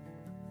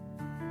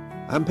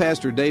 I'm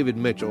Pastor David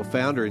Mitchell,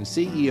 founder and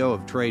CEO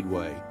of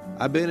Tradeway.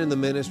 I've been in the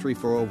ministry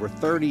for over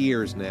 30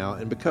 years now,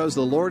 and because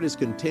the Lord has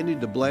continued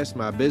to bless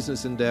my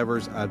business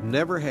endeavors, I've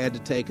never had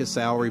to take a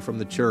salary from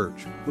the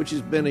church, which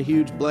has been a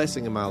huge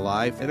blessing in my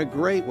life and a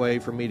great way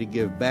for me to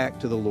give back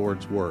to the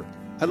Lord's work.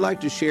 I'd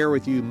like to share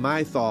with you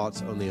my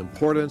thoughts on the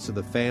importance of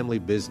the family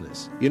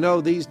business. You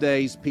know, these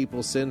days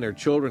people send their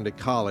children to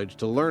college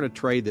to learn a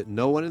trade that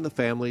no one in the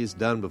family has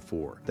done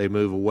before. They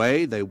move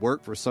away, they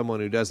work for someone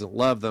who doesn't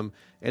love them,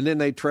 and then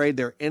they trade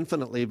their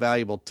infinitely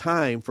valuable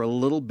time for a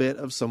little bit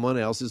of someone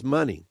else's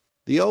money.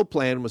 The old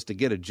plan was to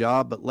get a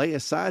job but lay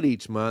aside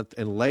each month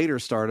and later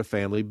start a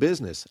family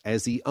business.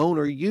 As the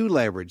owner, you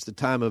leverage the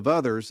time of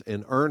others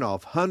and earn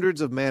off hundreds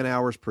of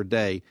man-hours per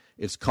day.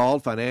 It's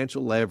called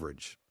financial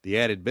leverage. The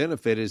added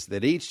benefit is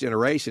that each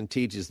generation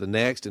teaches the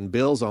next and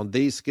builds on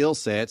these skill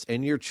sets,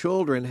 and your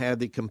children have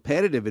the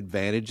competitive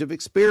advantage of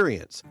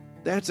experience.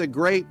 That's a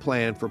great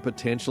plan for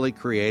potentially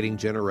creating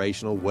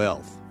generational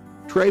wealth.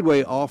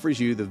 Tradeway offers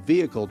you the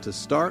vehicle to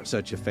start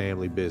such a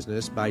family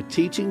business by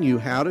teaching you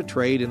how to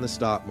trade in the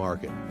stock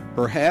market.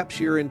 Perhaps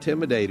you're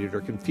intimidated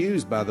or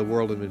confused by the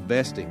world of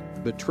investing,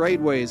 but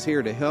Tradeway is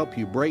here to help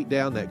you break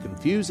down that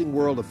confusing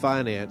world of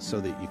finance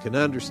so that you can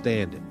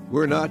understand it.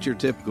 We're not your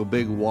typical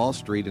big Wall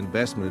Street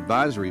investment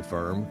advisory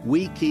firm.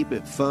 We keep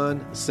it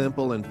fun,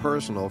 simple, and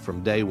personal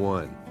from day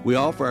one. We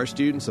offer our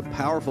students a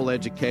powerful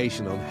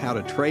education on how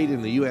to trade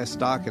in the U.S.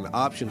 stock and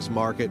options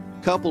market,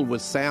 coupled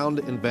with sound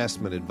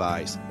investment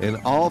advice, and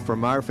all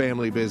from our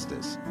family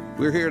business.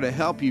 We're here to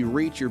help you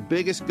reach your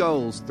biggest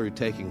goals through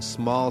taking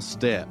small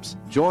steps.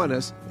 Join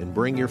us and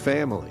bring your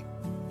family.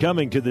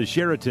 Coming to the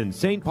Sheraton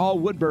St. Paul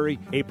Woodbury,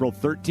 April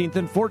 13th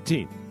and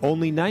 14th.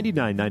 Only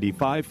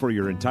 $99.95 for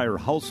your entire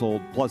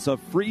household, plus a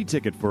free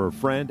ticket for a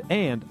friend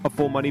and a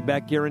full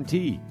money-back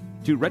guarantee.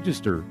 To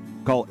register,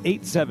 call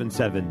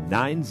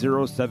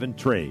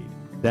 877-907-TRADE.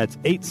 That's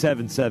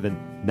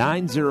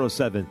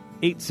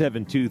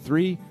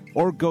 877-907-8723,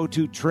 or go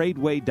to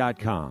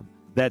Tradeway.com.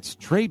 That's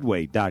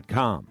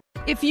Tradeway.com.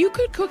 If you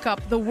could cook up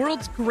the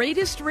world's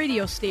greatest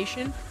radio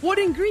station, what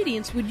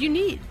ingredients would you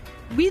need?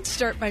 We'd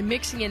start by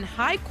mixing in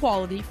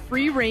high-quality,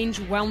 free-range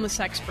wellness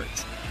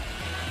experts.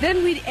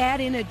 Then we'd add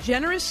in a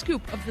generous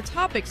scoop of the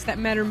topics that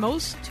matter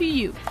most to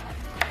you.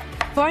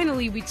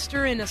 Finally, we'd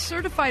stir in a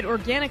certified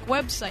organic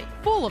website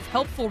full of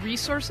helpful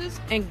resources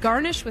and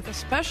garnish with a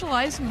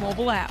specialized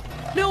mobile app.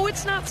 No,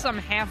 it's not some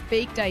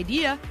half-baked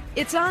idea.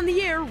 It's on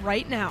the air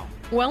right now.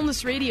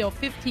 Wellness Radio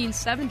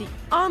 1570.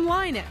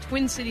 Online at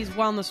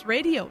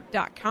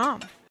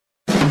TwinCitiesWellnessRadio.com.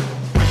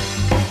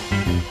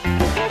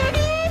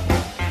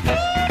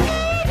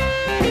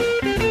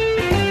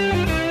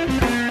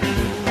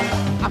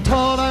 I'm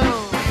tall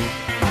down.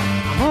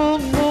 I'm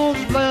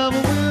almost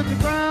level with the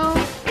ground.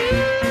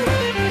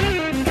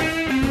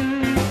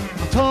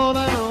 I'm tall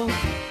down.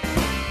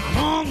 I'm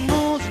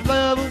almost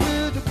level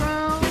with the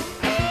ground.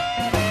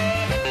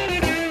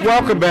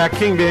 Welcome back,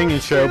 King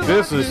Banyan Show,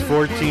 Business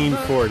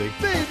 1440.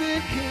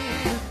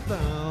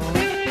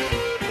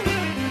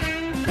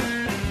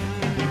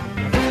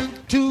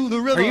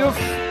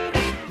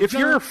 If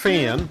you're a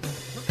fan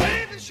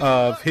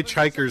of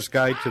Hitchhiker's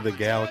Guide to the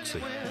Galaxy,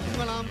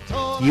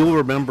 you'll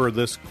remember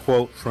this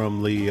quote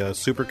from the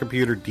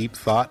supercomputer Deep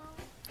Thought.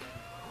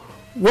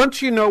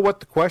 Once you know what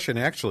the question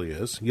actually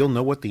is, you'll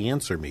know what the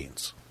answer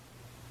means.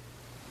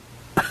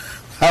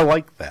 I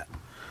like that.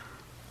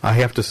 I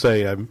have to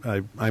say, I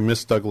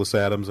miss Douglas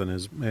Adams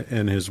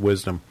and his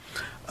wisdom.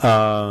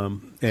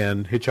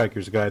 And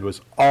Hitchhiker's Guide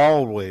was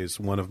always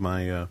one of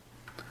my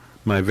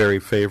very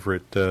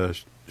favorite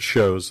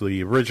shows.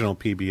 The original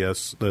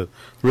PBS, the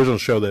original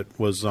show that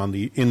was in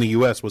the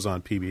U.S. was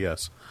on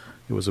PBS.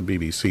 It was a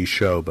BBC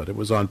show, but it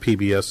was on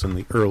PBS in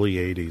the early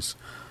 80s.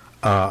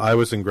 I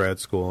was in grad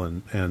school,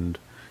 and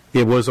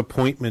it was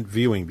appointment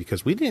viewing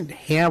because we didn't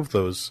have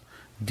those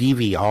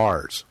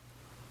DVRs.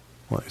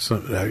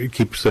 So you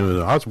keep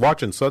saying, I was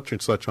watching such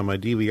and such on my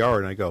DVR,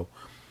 and I go,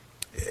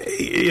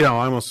 I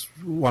almost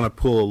want to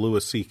pull a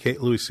Louis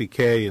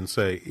C.K. and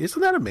say,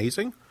 isn't that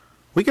amazing?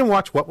 We can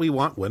watch what we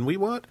want when we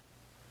want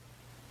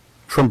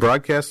from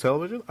broadcast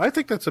television. I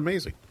think that's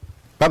amazing.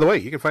 By the way,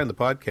 you can find the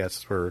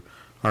podcasts for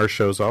our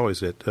shows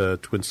always at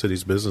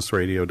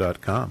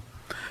TwinCitiesBusinessRadio.com.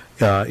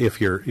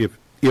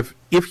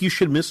 If you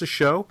should miss a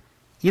show,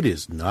 it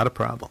is not a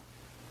problem.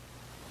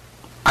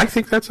 I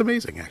think that's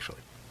amazing, actually.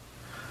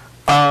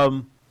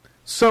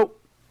 So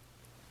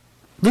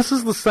this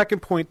is the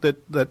second point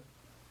that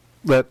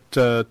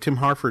Tim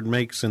Harford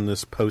makes in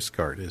this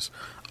postcard is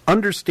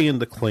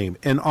understand the claim.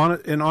 And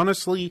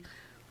honestly,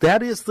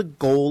 that is the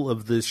goal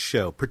of this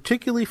show,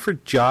 particularly for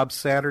Job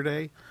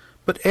Saturday,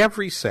 but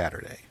every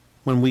Saturday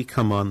when we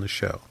come on the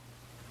show.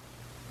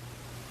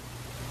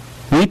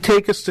 We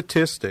take a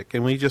statistic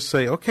and we just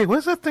say, okay, what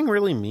does that thing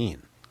really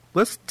mean?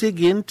 Let's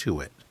dig into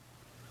it.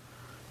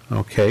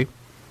 Okay?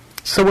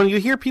 So when you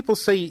hear people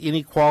say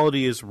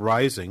inequality is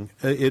rising,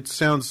 it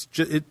sounds,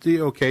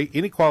 okay,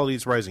 inequality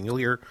is rising. You'll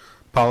hear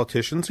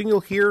politicians and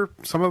you'll hear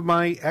some of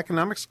my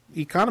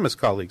economist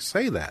colleagues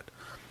say that.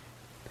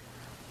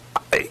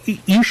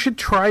 You should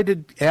try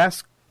to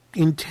ask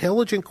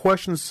intelligent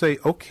questions, say,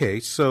 okay,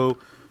 so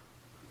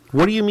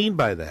what do you mean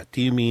by that?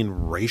 Do you mean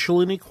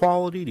racial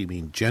inequality? Do you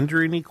mean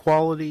gender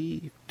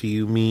inequality? Do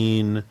you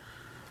mean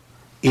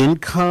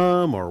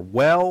income or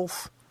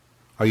wealth?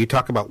 Are you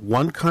talking about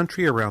one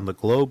country around the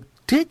globe?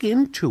 Dig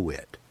into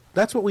it.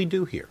 That's what we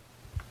do here.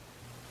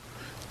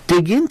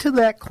 Dig into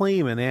that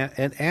claim and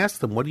ask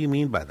them, what do you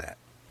mean by that?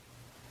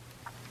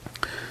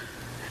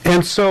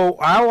 And so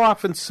I'll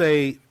often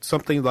say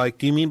something like,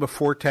 do you mean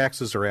before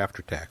taxes or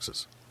after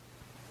taxes?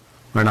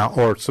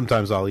 Or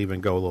sometimes I'll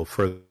even go a little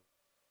further.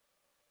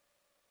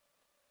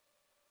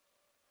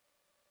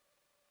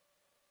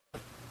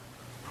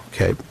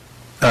 Okay.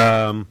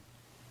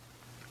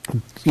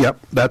 Yep,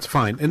 that's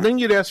fine. And then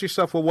you'd ask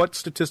yourself, well, what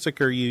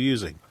statistic are you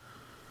using?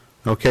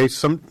 Okay,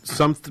 some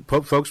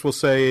folks will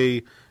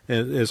say,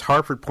 as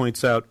Harford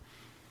points out,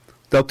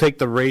 they'll take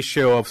the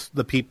ratio of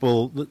the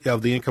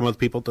income of the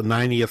people to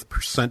 90th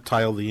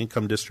percentile of the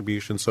income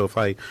distribution. So if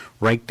I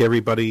ranked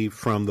everybody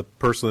from the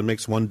person that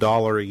makes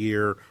 $1 a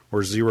year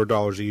or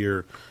 $0 a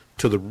year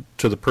to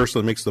the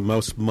person that makes the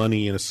most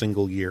money in a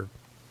single year,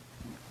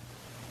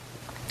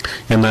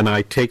 and then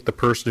I take the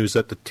person who's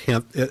at the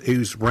 10th,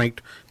 who's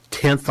ranked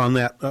 10th on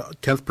that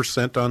 10th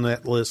percent on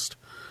that list,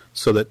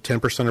 so that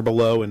 10% are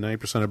below and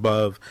 90%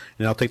 above,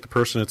 and I'll take the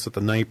person that's at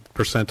the 9th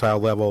percentile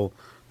level,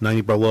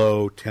 90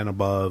 below, 10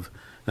 above,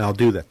 and I'll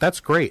do that. That's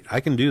great. I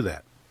can do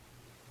that.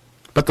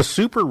 But the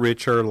super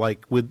rich are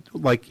like in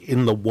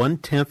the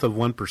 1/10 of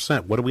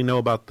 1%. What do we know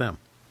about them?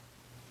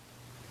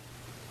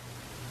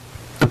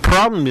 The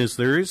problem is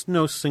there is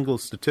no single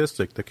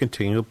statistic that can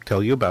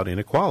tell you about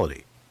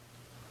inequality.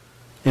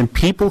 And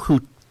people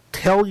who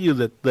tell you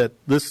that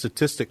this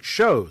statistic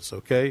shows,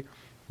 okay,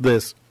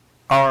 this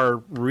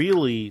are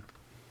really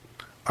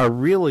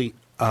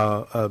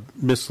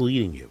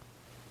misleading you.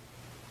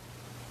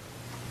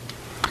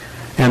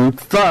 And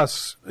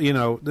thus,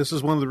 this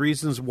is one of the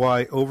reasons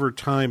why over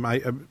time,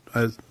 I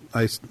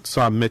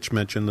saw Mitch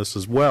mention this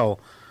as well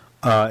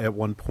at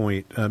one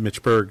point.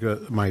 Mitch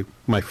Berg,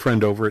 my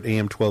friend over at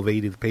AM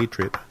 1280, The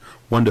Patriot,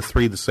 1 to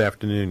 3 this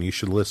afternoon. You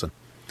should listen.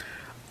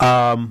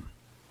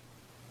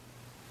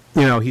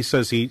 He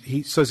says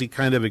he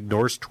kind of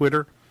ignores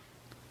Twitter,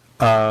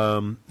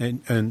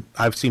 and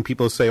I've seen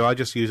people say, "Oh, I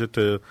just use it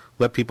to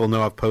let people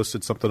know I've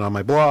posted something on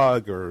my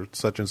blog or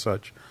such and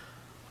such."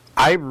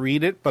 I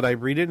read it, but I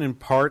read it in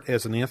part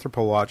as an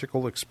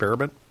anthropological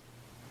experiment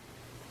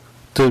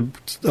to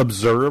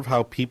observe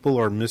how people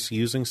are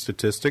misusing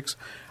statistics.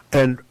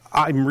 And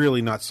I'm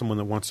really not someone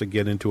that wants to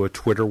get into a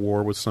Twitter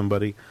war with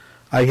somebody.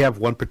 I have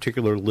one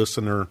particular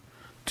listener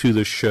to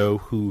the show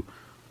who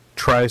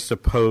tries to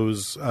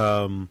pose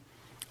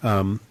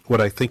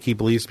what I think he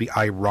believes to be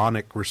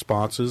ironic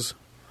responses,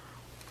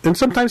 and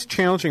sometimes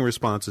challenging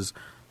responses.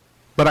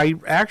 But I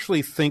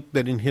actually think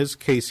that in his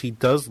case he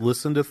does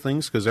listen to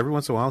things, because every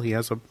once in a while he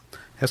has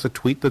a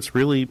tweet that's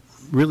really,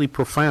 really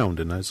profound.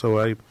 And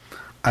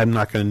I'm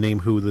not going to name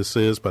who this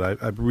is,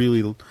 but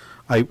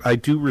I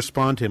do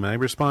respond to him. And I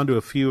respond to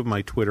a few of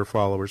my Twitter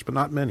followers, but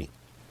not many.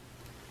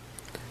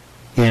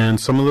 And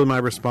some of them I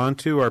respond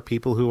to are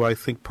people who I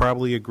think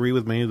probably agree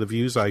with many of the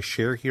views I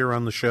share here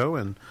on the show,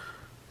 and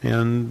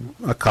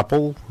a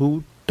couple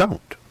who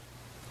don't.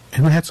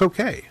 And that's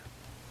okay.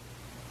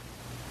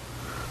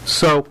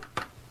 So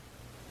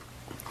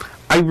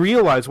I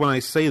realize when I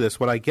say this,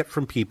 what I get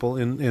from people,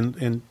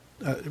 and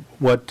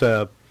what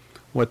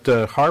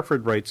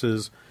Harford writes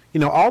is,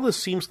 all this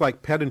seems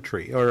like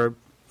pedantry, or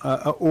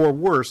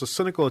worse, a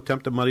cynical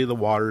attempt to muddy the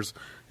waters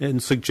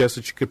and suggest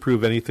that you could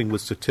prove anything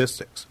with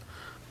statistics.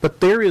 But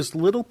there is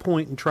little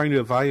point in trying to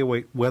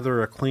evaluate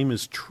whether a claim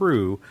is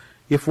true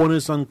if one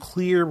is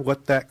unclear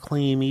what that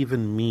claim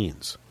even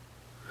means.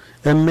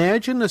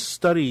 Imagine a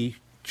study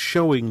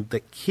showing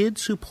that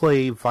kids who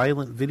play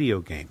violent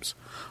video games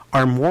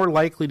are more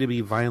likely to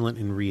be violent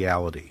in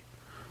reality.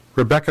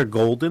 Rebecca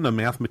Golden, a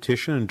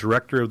mathematician and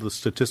director of the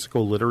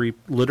Statistical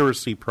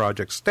Literacy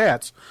Project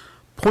STATS,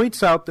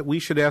 points out that we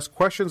should ask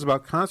questions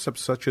about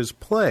concepts such as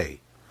play,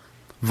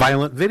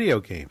 violent video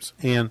games,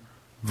 and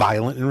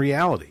violent in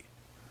reality.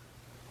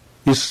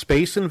 Is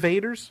Space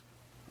Invaders?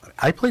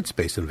 I played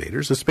Space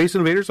Invaders. Is Space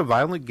Invaders a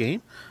violent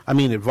game? I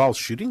mean, it involves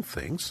shooting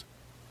things.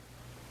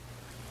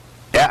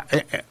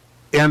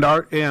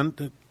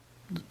 And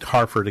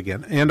Harford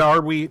again. And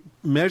are we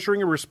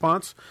measuring a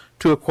response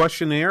to a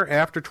questionnaire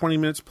after 20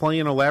 minutes play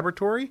in a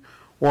laboratory,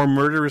 or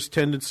murderous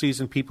tendencies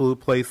in people who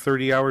play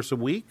 30 hours a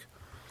week?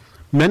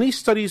 Many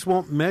studies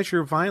won't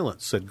measure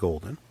violence, said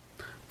Golden.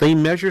 They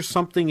measure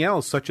something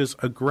else, such as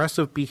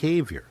aggressive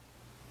behavior.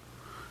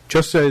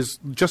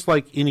 Just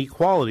like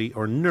inequality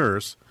or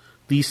nurse,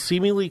 these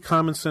seemingly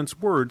common sense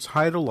words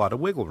hide a lot of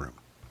wiggle room.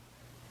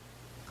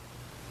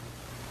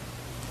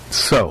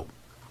 So,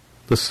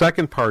 the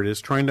second part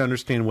is trying to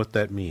understand what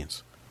that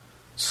means.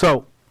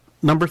 So,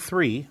 number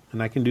 3,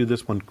 and I can do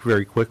this one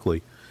very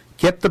quickly,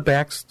 get the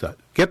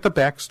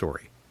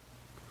backstory.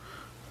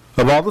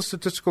 Of all the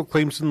statistical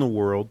claims in the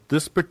world,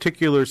 this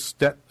particular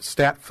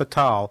stat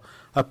fatale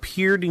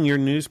appeared in your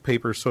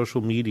newspaper,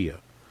 social media,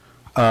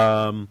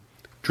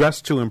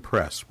 dressed to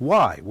impress.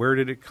 Why? Where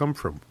did it come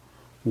from?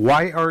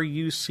 Why are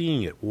you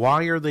seeing it?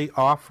 Why are they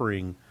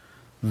offering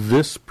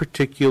this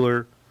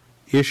particular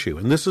issue?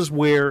 And this is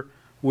where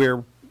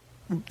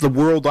the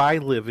world I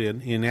live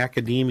in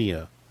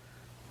academia,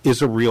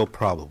 is a real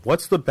problem?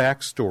 What's the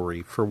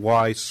backstory for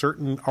why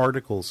certain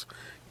articles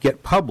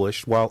get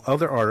published while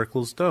other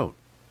articles don't?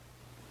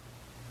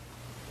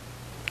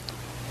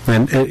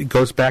 And it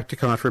goes back to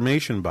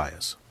confirmation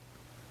bias.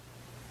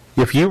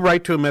 If you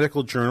write to a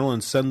medical journal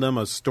and send them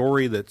a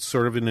story that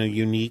sort of in a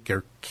unique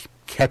or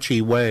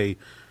catchy way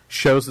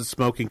shows that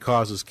smoking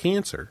causes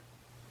cancer,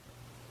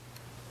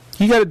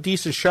 you got a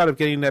decent shot of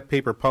getting that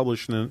paper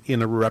published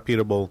in a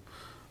reputable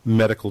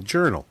medical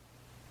journal.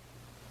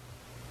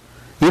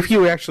 If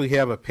you actually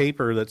have a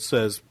paper that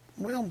says,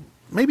 well,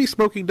 maybe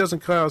smoking doesn't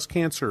cause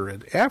cancer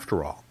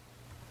after all,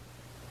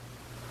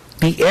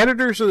 the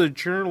editors of the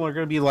journal are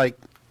going to be like,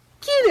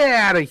 get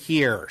out of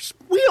here.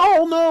 We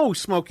all know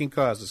smoking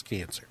causes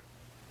cancer.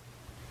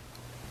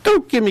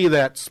 Don't give me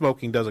that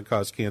smoking doesn't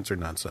cause cancer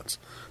nonsense.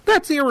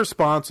 That's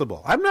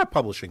irresponsible. I'm not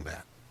publishing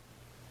that.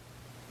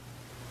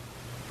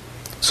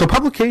 So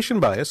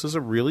publication bias is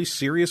a really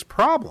serious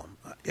problem,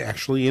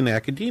 actually, in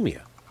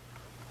academia.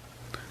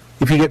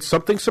 If you get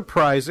something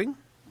surprising,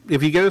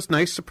 if you get a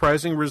nice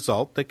surprising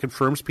result that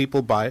confirms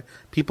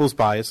people's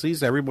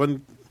biases,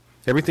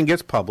 everything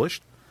gets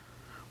published.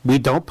 We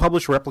don't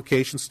publish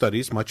replication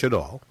studies much at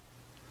all.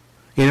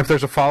 And if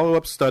there's a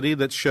follow-up study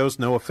that shows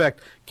no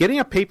effect, getting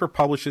a paper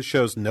published that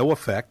shows no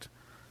effect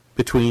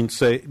between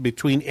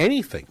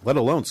anything, let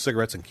alone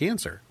cigarettes and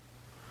cancer,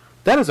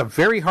 that is a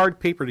very hard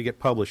paper to get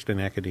published in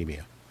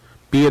academia,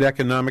 be it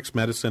economics,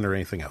 medicine, or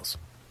anything else.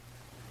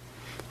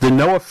 The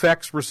no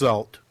effects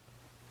result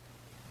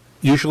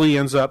usually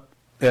ends up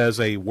as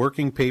a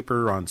working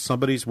paper on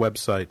somebody's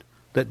website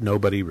that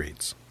nobody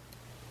reads.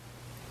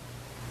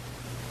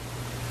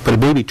 But it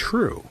may be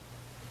true.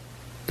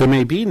 There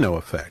may be no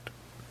effect.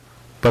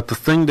 But the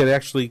thing that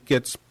actually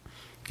gets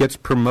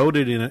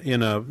promoted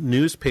in a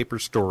newspaper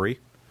story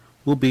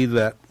will be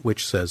that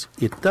which says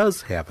it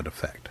does have an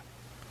effect.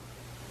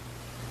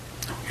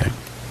 Okay.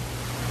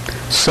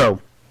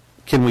 So,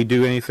 can we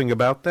do anything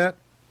about that?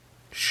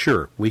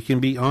 Sure, we can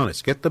be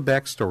honest. Get the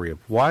backstory of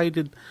why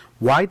did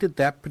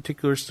that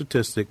particular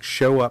statistic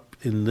show up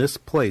in this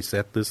place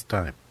at this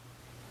time?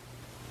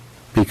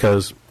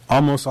 Because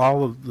almost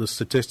all of the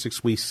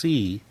statistics we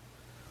see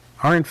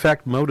are in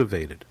fact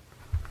motivated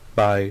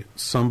by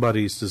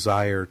somebody's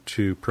desire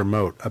to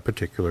promote a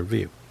particular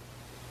view.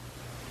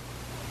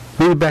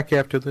 We'll be back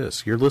after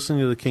this. You're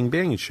listening to The King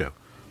Banaian Show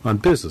on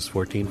Business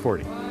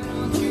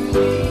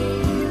 1440.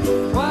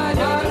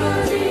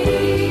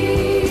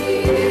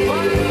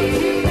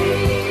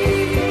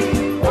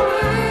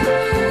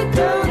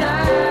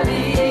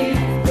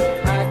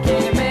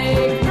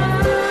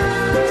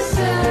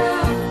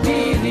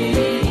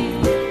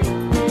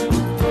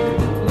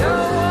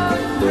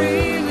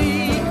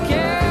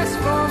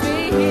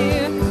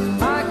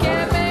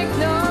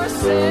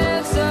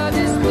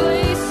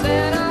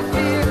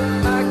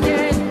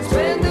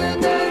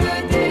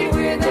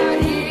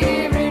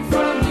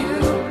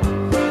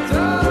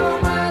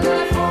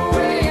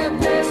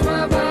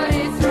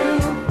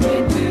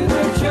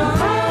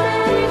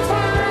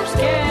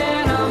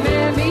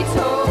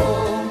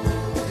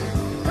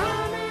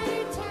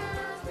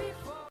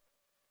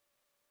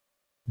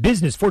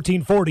 Business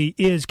 1440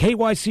 is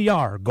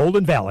KYCR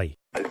Golden Valley.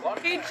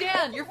 Hey,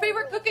 Jan, your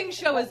favorite cooking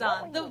show is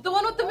on. The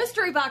one with the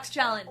Mystery Box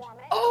Challenge.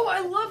 Oh, I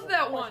love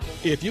that one.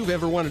 If you've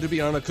ever wanted to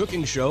be on a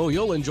cooking show,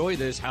 you'll enjoy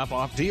this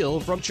half-off deal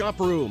from Chop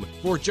Room.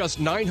 For just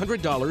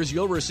 $900,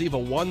 you'll receive a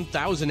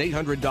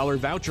 $1,800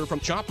 voucher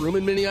from Chop Room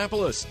in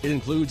Minneapolis. It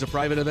includes a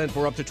private event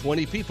for up to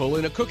 20 people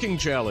in a cooking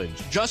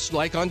challenge, just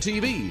like on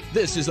TV.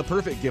 This is the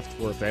perfect gift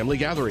for a family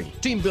gathering,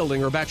 team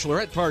building, or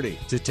bachelorette party.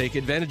 To take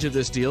advantage of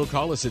this deal,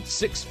 call us at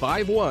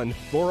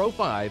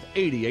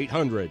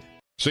 651-405-8800.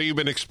 So you've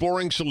been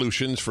exploring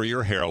solutions for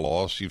your hair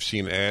loss. You've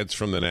seen ads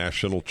from the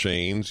national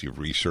chains. You've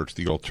researched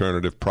the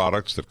alternative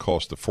products that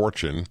cost a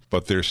fortune,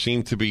 but there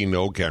seem to be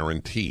no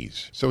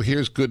guarantees. So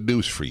here's good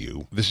news for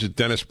you. This is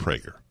Dennis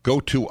Prager. Go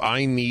to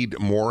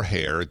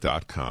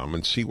INeedMoreHair.com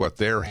and see what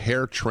their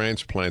hair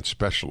transplant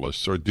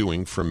specialists are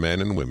doing for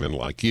men and women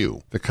like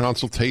you. The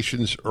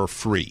consultations are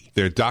free.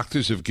 Their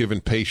doctors have given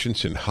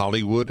patients in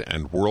Hollywood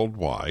and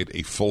worldwide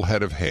a full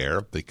head of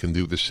hair. They can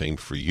do the same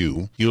for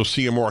you. You'll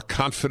see a more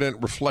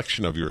confident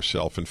reflection of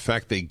yourself. In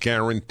fact, they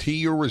guarantee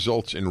your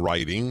results in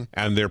writing,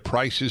 and their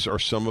prices are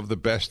some of the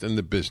best in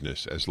the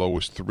business, as low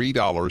as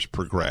 $3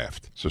 per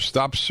graft. So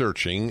stop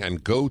searching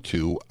and go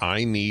to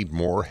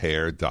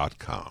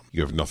INeedMoreHair.com.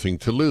 You have nothing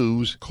to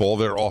lose. Call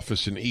their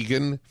office in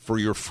Eagan for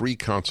your free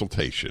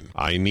consultation.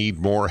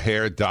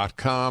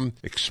 INeedMoreHair.com.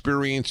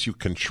 Experience you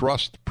can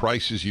trust,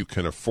 prices you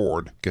can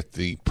afford. Get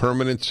the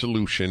permanent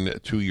solution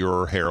to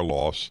your hair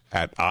loss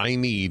at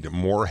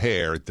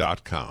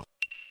INeedMoreHair.com.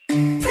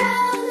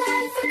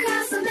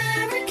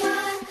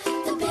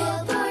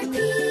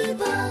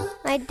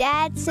 My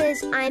dad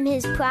says I'm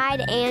his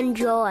pride and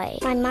joy.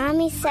 My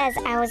mommy says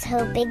I was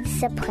her big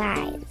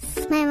surprise.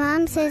 My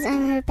mom says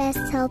I'm her best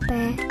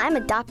helper. I'm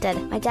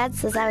adopted. My dad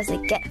says I was a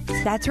gift.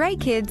 That's right,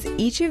 kids.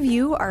 Each of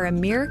you are a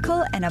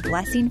miracle and a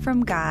blessing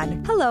from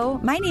God. Hello,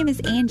 my name is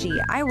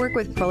Angie. I work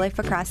with Pro-Life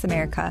Across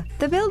America,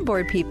 the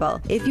Billboard people.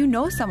 If you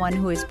know someone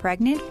who is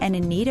pregnant and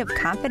in need of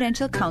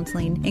confidential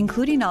counseling,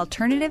 including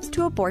alternatives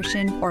to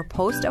abortion or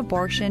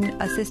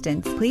post-abortion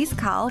assistance, please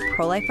call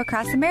Pro-Life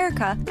Across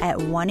America at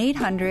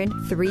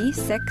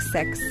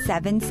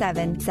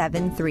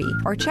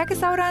 1-800-366-7773 or check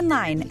us out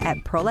online at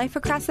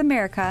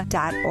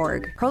prolifeacrossamerica.org.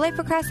 Pro-Life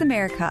Across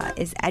America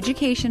is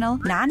educational,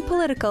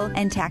 non-political,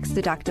 and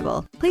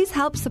tax-deductible. Please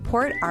help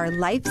support our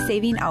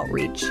life-saving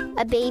outreach.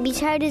 A baby's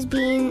heart is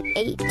being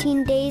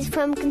 18 days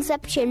from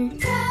conception.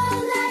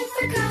 Pro-Life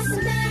Across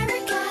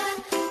America,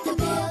 the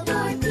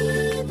Billboard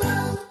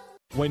people.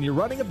 When you're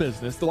running a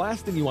business, the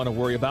last thing you want to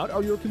worry about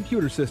are your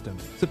computer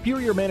systems.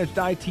 Superior Managed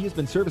IT has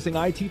been servicing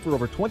IT for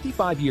over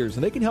 25 years,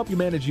 and they can help you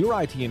manage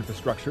your IT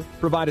infrastructure,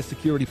 provide a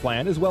security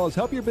plan, as well as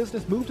help your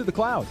business move to the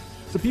cloud.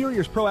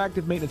 Superior's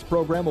proactive maintenance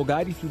program will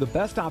guide you through the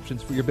best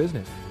options for your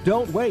business.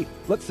 Don't wait.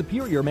 Let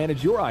Superior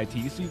manage your IT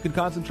so you can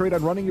concentrate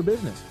on running your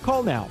business.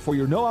 Call now for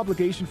your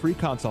no-obligation free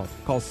consult.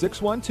 Call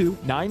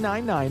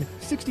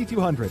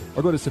 612-999-6200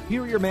 or go to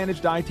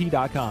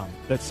SuperiorManagedIT.com.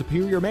 That's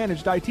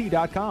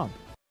SuperiorManagedIT.com.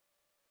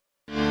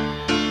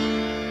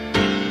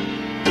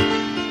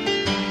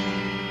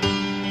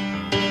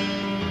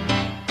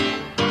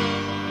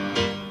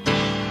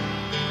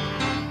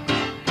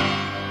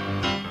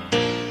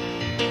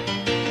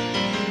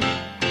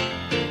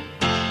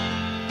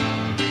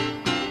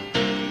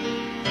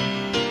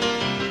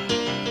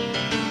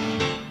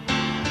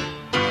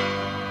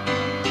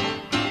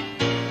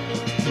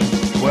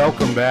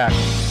 Welcome back.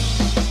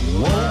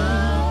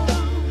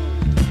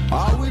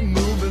 Are we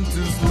moving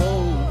too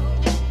slow?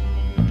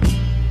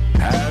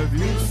 Have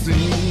you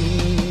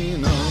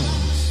seen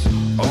us,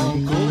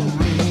 Uncle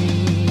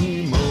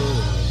Remus?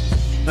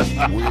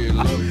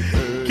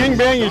 King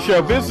Banyan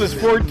Show, Business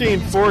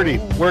 1440,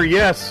 where,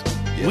 yes,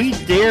 we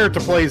dare to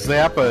play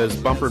Zappa as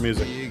bumper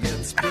music.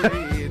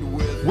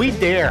 We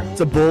dare.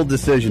 It's a bold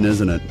decision,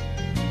 isn't it?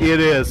 It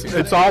is.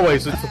 It's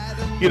always.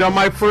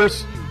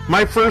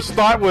 My first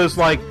thought was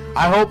like,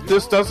 I hope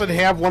this doesn't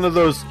have one of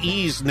those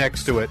E's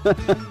next to it.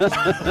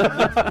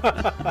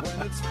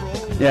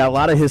 Yeah, a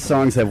lot of his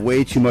songs have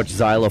way too much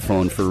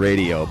xylophone for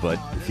radio, but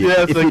if you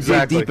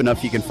dig deep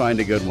enough, you can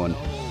find a good one.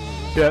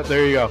 Yeah,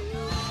 there you go.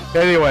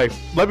 Anyway,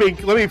 let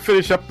me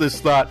finish up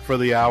this thought for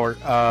the hour.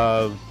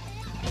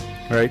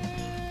 Right.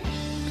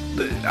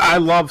 I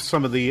love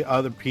some of the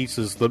other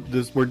pieces.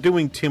 We're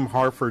doing Tim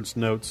Harford's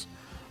notes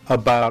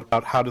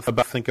about how to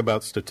think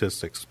about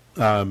statistics.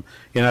 And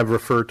I've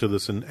referred to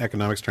this in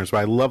economics terms, but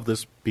I love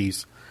this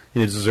piece,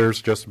 and it deserves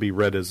just to be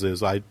read as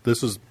is.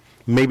 This is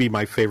maybe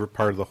my favorite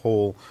part of the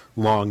whole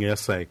long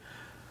essay.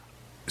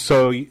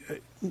 So you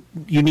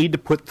need to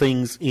put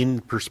things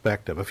in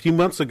perspective. A few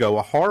months ago,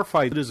 a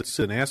horrified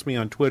citizen asked me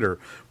on Twitter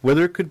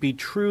whether it could be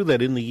true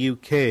that in the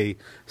UK,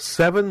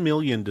 7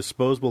 million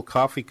disposable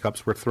coffee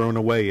cups were thrown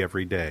away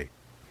every day.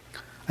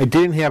 I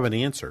didn't have an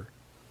answer.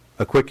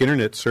 A quick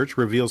internet search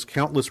reveals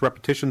countless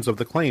repetitions of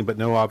the claim, but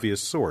no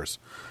obvious source.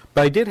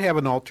 But I did have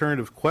an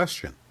alternative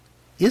question.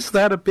 Is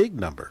that a big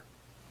number?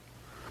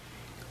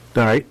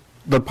 All right.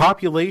 The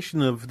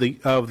population of the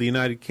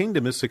United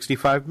Kingdom is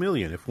 65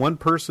 million. If one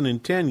person in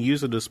 10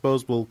 used a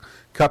disposable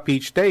cup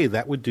each day,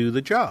 that would do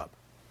the job.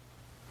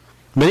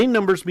 Many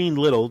numbers mean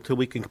little till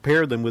we can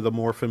compare them with a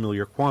more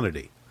familiar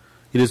quantity.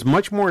 It is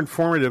much more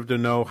informative to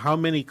know how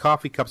many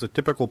coffee cups a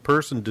typical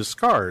person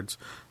discards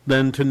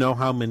than to know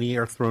how many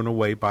are thrown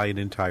away by an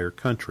entire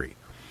country.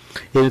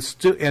 It is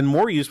and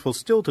more useful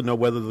still to know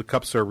whether the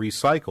cups are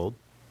recycled,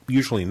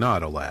 usually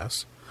not,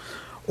 alas,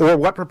 or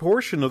what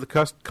proportion of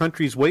the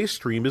country's waste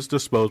stream is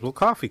disposable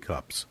coffee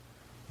cups.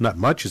 Not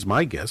much is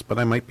my guess, but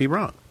I might be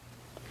wrong.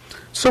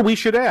 So we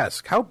should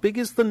ask, how big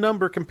is the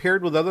number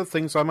compared with other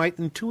things I might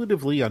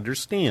intuitively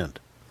understand?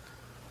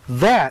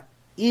 That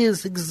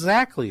is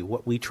exactly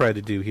what we try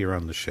to do here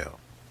on the show.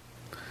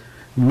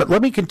 But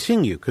let me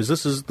continue, because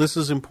this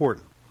is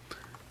important.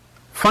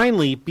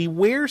 Finally,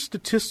 beware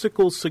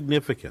statistical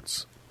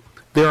significance.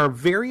 There are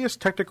various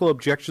technical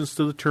objections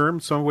to the term,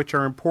 some of which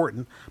are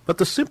important, but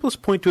the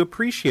simplest point to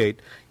appreciate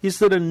is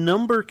that a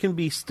number can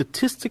be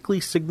statistically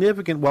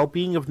significant while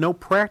being of no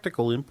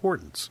practical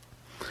importance.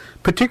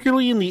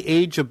 Particularly in the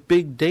age of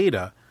big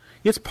data,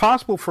 it's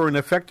possible for an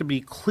effect to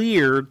be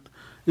cleared.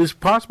 It is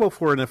possible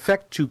for an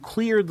effect to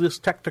clear this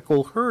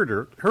technical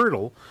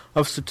hurdle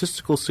of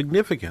statistical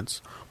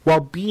significance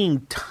while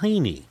being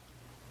tiny.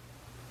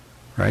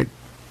 Right?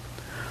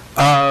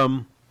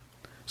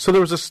 So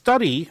there was a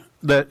study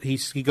that he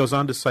goes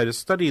on to cite a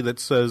study that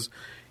says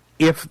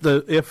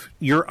if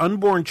your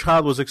unborn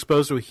child was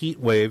exposed to a heat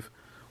wave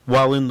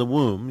while in the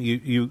womb,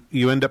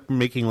 you end up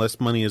making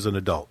less money as an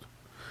adult,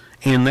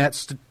 and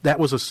that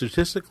was a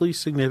statistically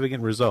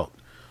significant result.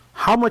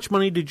 How much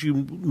money did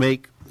you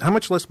make? How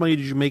much less money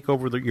did you make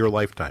over your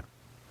lifetime?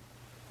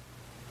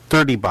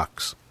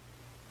 $30.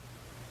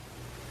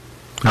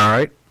 All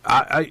right.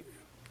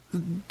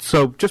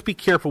 So just be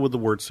careful with the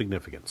word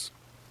significance.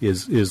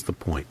 is the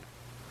point.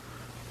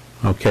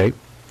 Okay?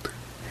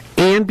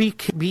 And be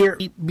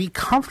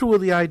comfortable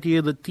with the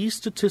idea that these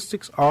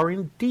statistics are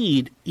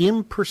indeed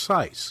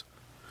imprecise.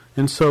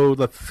 And so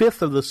the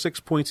fifth of the 6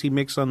 points he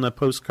makes on the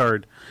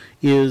postcard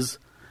is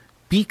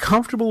be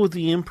comfortable with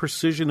the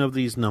imprecision of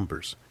these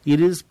numbers. It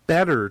is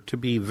better to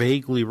be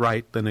vaguely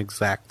right than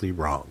exactly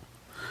wrong,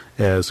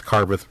 as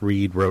Carveth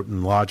Reed wrote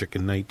in Logic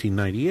in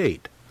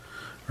 1998.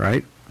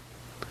 Right?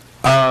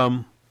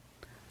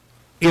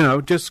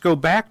 Just go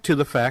back to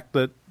the fact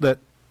that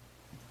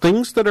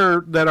things that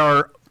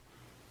are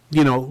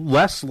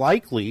less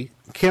likely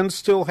can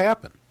still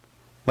happen,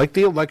 like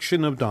the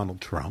election of Donald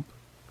Trump,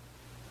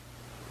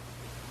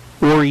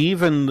 or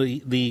even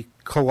the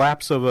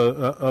collapse of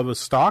a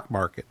stock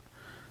market.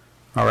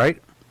 All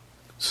right.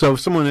 So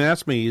if someone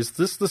asks me, "Is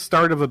this the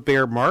start of a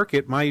bear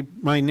market?" My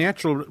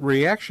natural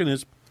reaction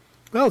is,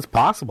 well, it's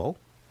possible.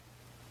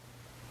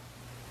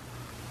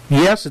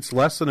 Yes, it's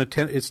less than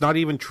it's not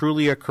even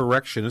truly a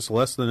correction. It's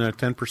less than a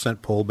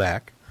 10%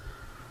 pullback.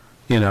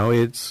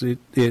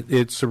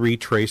 It's a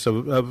retrace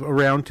of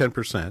around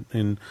 10%.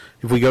 And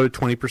if we go to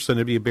 20%,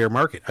 it'd be a bear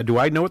market. Do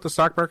I know what the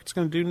stock market's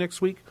going to do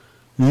next week?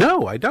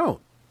 No, I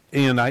don't.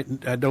 And I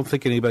don't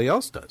think anybody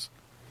else does.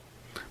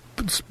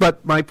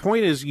 But my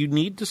point is, you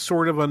need to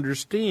sort of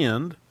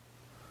understand.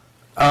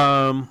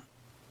 You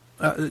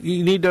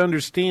need to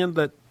understand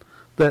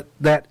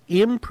that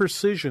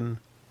imprecision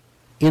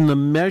in the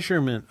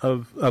measurement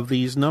of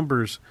these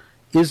numbers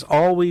is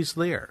always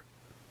there.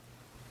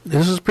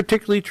 This is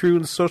particularly true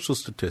in social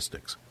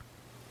statistics.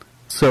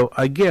 So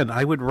again,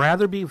 I would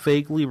rather be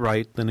vaguely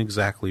right than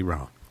exactly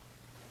wrong.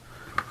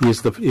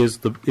 Is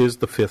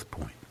the fifth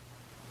point.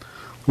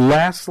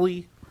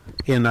 Lastly,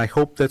 and I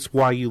hope that's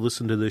why you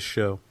listen to this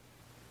show,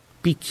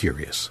 be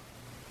curious.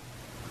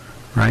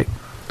 Right?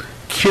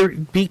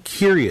 Be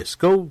curious.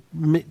 Go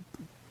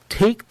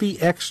take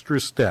the extra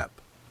step.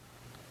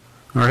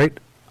 All right?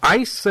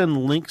 I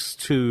send links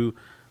to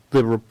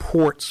the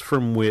reports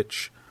from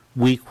which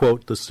we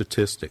quote the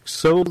statistics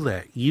so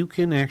that you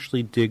can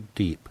actually dig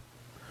deep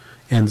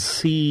and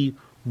see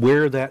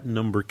where that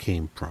number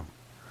came from.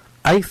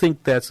 I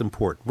think that's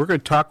important. We're going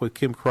to talk with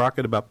Kim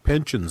Crockett about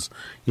pensions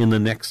in the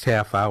next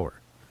half hour.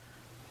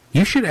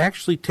 You should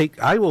actually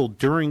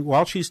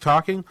while she's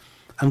talking,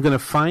 I'm going to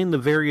find the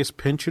various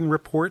pension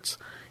reports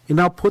and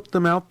I'll put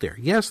them out there.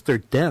 Yes, they're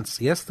dense.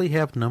 Yes, they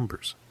have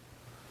numbers.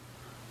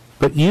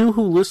 But you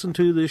who listen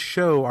to this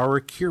show are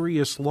a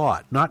curious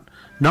lot.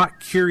 Not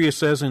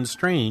curious as in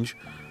strange,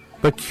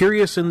 but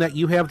curious in that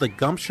you have the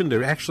gumption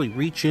to actually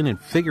reach in and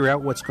figure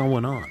out what's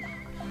going on.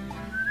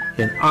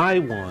 And I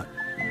want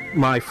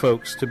my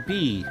folks to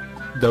be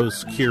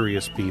those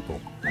curious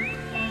people.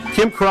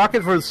 Kim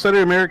Crockett for the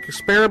Center America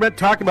Experiment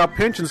talking about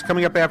pensions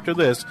coming up after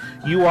this.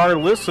 You are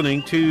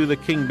listening to The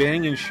King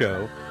Banaian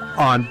Show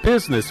on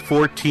Business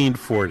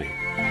 1440.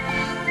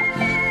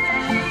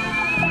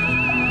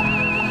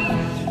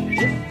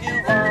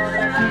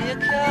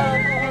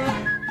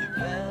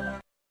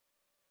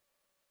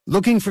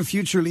 Looking for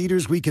future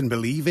leaders we can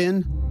believe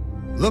in?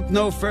 Look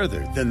no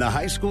further than the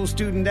high school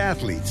student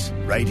athletes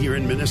right here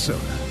in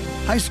Minnesota.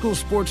 High school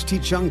sports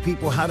teach young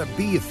people how to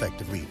be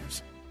effective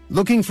leaders.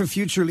 Looking for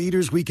future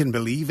leaders we can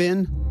believe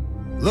in?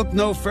 Look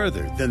no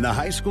further than the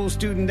high school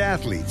student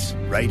athletes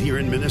right here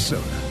in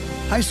Minnesota.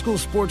 High school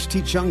sports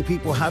teach young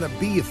people how to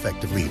be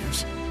effective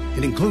leaders.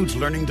 It includes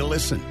learning to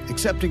listen,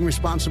 accepting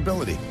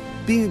responsibility,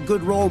 being a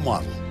good role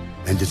model,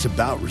 and it's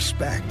about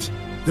respect.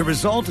 The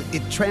result,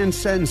 it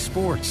transcends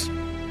sports.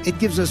 It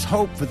gives us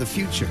hope for the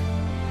future.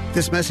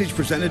 This message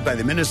presented by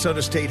the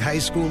Minnesota State High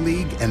School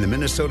League and the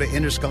Minnesota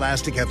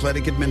Interscholastic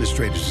Athletic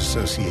Administrators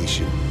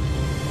Association.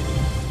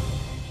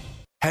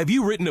 Have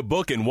you written a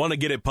book and want to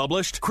get it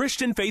published?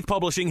 Christian Faith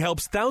Publishing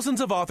helps thousands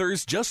of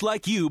authors just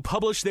like you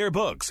publish their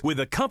books with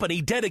a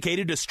company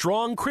dedicated to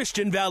strong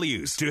Christian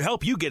values. To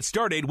help you get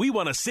started, we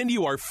want to send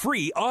you our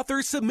free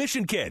author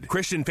submission kit.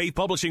 Christian Faith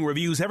Publishing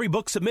reviews every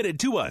book submitted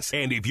to us,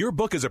 and if your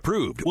book is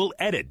approved, we'll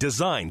edit,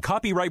 design,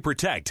 copyright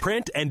protect,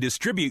 print, and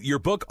distribute your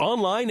book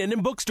online and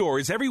in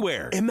bookstores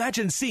everywhere.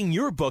 Imagine seeing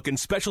your book in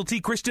specialty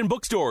Christian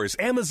bookstores,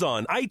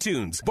 Amazon,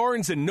 iTunes,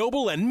 Barnes &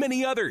 Noble, and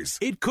many others.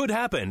 It could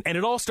happen, and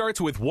it all starts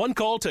with one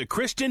call to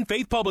Christian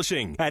Faith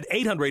Publishing at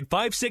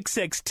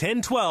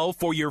 800-566-1012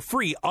 for your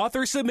free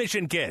author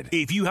submission kit.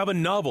 If you have a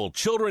novel,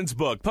 children's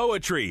book,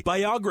 poetry,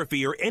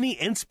 biography, or any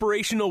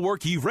inspirational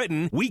work you've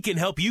written, we can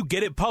help you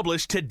get it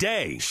published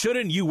today.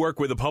 Shouldn't you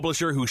work with a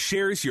publisher who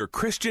shares your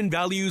Christian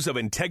values of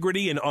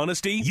integrity and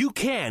honesty? You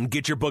can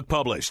get your book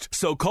published.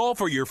 So call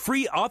for your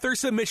free author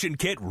submission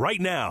kit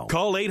right now.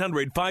 Call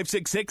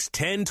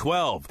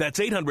 800-566-1012. That's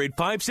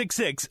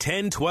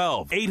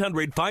 800-566-1012.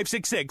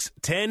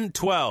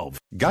 800-566-1012.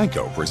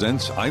 Geico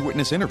presents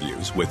eyewitness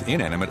interviews with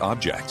inanimate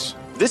objects.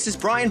 This is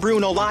Brian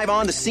Bruno live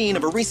on the scene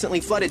of a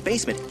recently flooded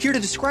basement, here to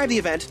describe the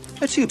event,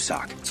 a tube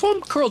sock. So I'm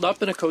curled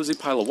up in a cozy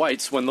pile of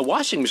whites when the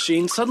washing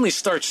machine suddenly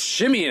starts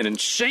shimmying and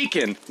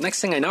shaking.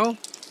 Next thing I know,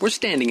 we're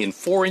standing in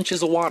 4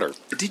 inches of water.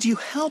 Did you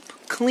help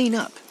clean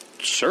up?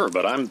 Sure,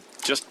 but I'm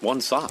just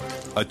one sock.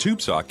 A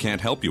tube sock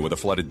can't help you with a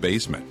flooded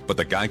basement, but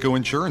the Geico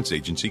Insurance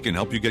Agency can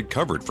help you get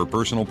covered for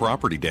personal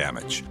property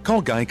damage.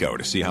 Call Geico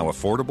to see how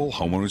affordable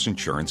homeowners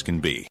insurance can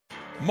be.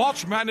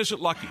 Mulch Madness at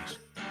Lucky's.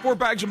 4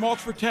 bags of mulch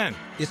for $10.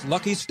 It's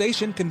Lucky's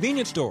Station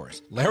Convenience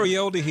Stores. Larry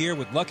Elder here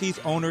with Lucky's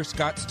owner,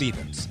 Scott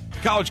Stevens.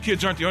 College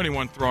kids aren't the only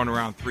one throwing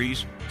around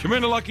threes. Come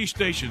into Lucky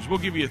Stations. We'll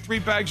give you 3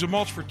 bags of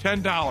mulch for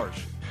 $10.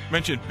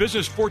 Mention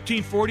Business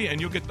 1440 and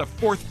you'll get the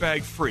 4th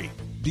bag free.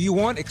 Do you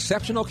want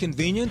exceptional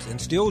convenience and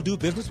still do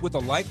business with a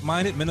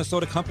like-minded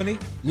Minnesota company?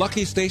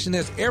 Lucky Station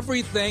has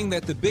everything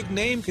that the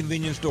big-name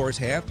convenience stores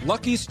have.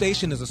 Lucky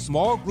Station is a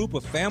small group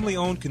of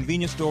family-owned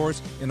convenience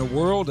stores in a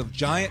world of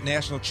giant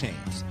national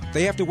chains.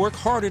 They have to work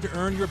harder to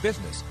earn your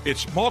business.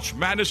 It's Mulch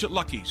Madness at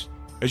Lucky's.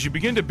 As you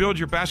begin to build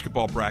your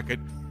basketball bracket,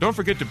 don't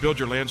forget to build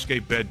your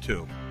landscape bed,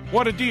 too.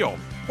 What a deal.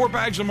 4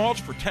 bags of mulch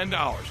for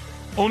 $10.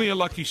 Only at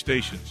Lucky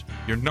Stations,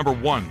 your number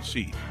 1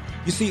 seed.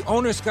 You see,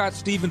 owner Scott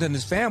Stevens and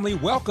his family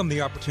welcome the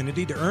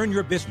opportunity to earn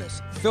your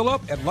business. Fill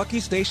up at Lucky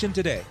Station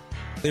today.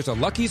 There's a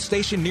Lucky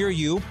Station near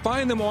you.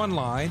 Find them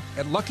online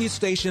at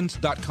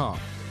luckystations.com.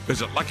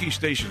 Visit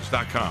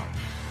luckystations.com.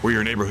 We're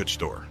your neighborhood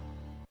store.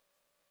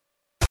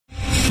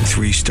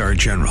 3-star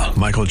General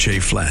Michael J.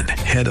 Flynn,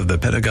 head of the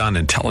Pentagon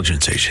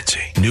Intelligence Agency,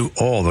 knew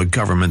all the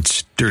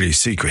government's dirty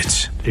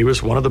secrets. He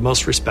was one of the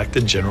most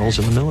respected generals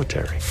in the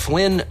military.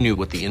 Flynn knew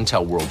what the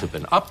intel world had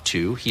been up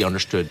to. He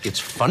understood its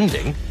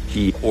funding.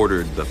 He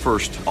ordered the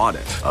first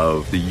audit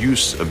of the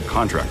use of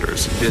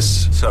contractors.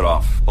 This set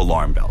off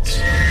alarm bells.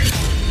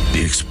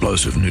 The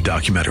explosive new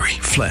documentary,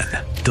 Flynn,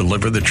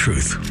 Deliver the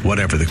Truth,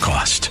 Whatever the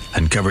Cost,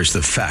 uncovers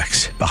the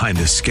facts behind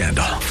this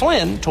scandal.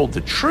 Flynn told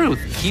the truth.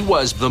 He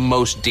was the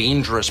most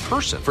dangerous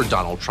person for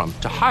Donald Trump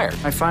to hire.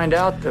 I find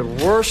out the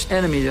worst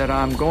enemy that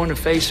I'm going to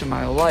face in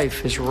my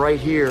life is right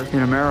here in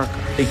America.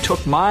 They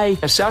took my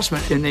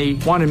assessment and they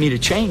wanted me to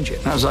change it.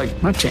 And I was like,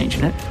 I'm not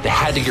changing it. They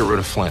had to get rid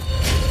of Flynn.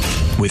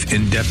 With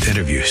in-depth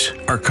interviews,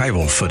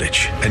 archival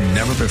footage, and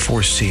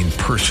never-before-seen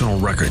personal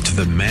records of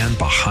the man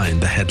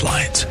behind the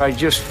headlines. I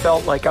just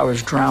felt like I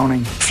was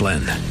drowning.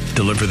 Flynn,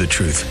 Deliver the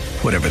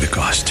Truth, Whatever the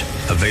Cost.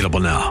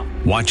 Available now.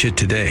 Watch it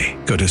today.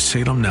 Go to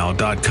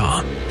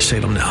salemnow.com.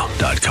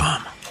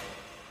 salemnow.com.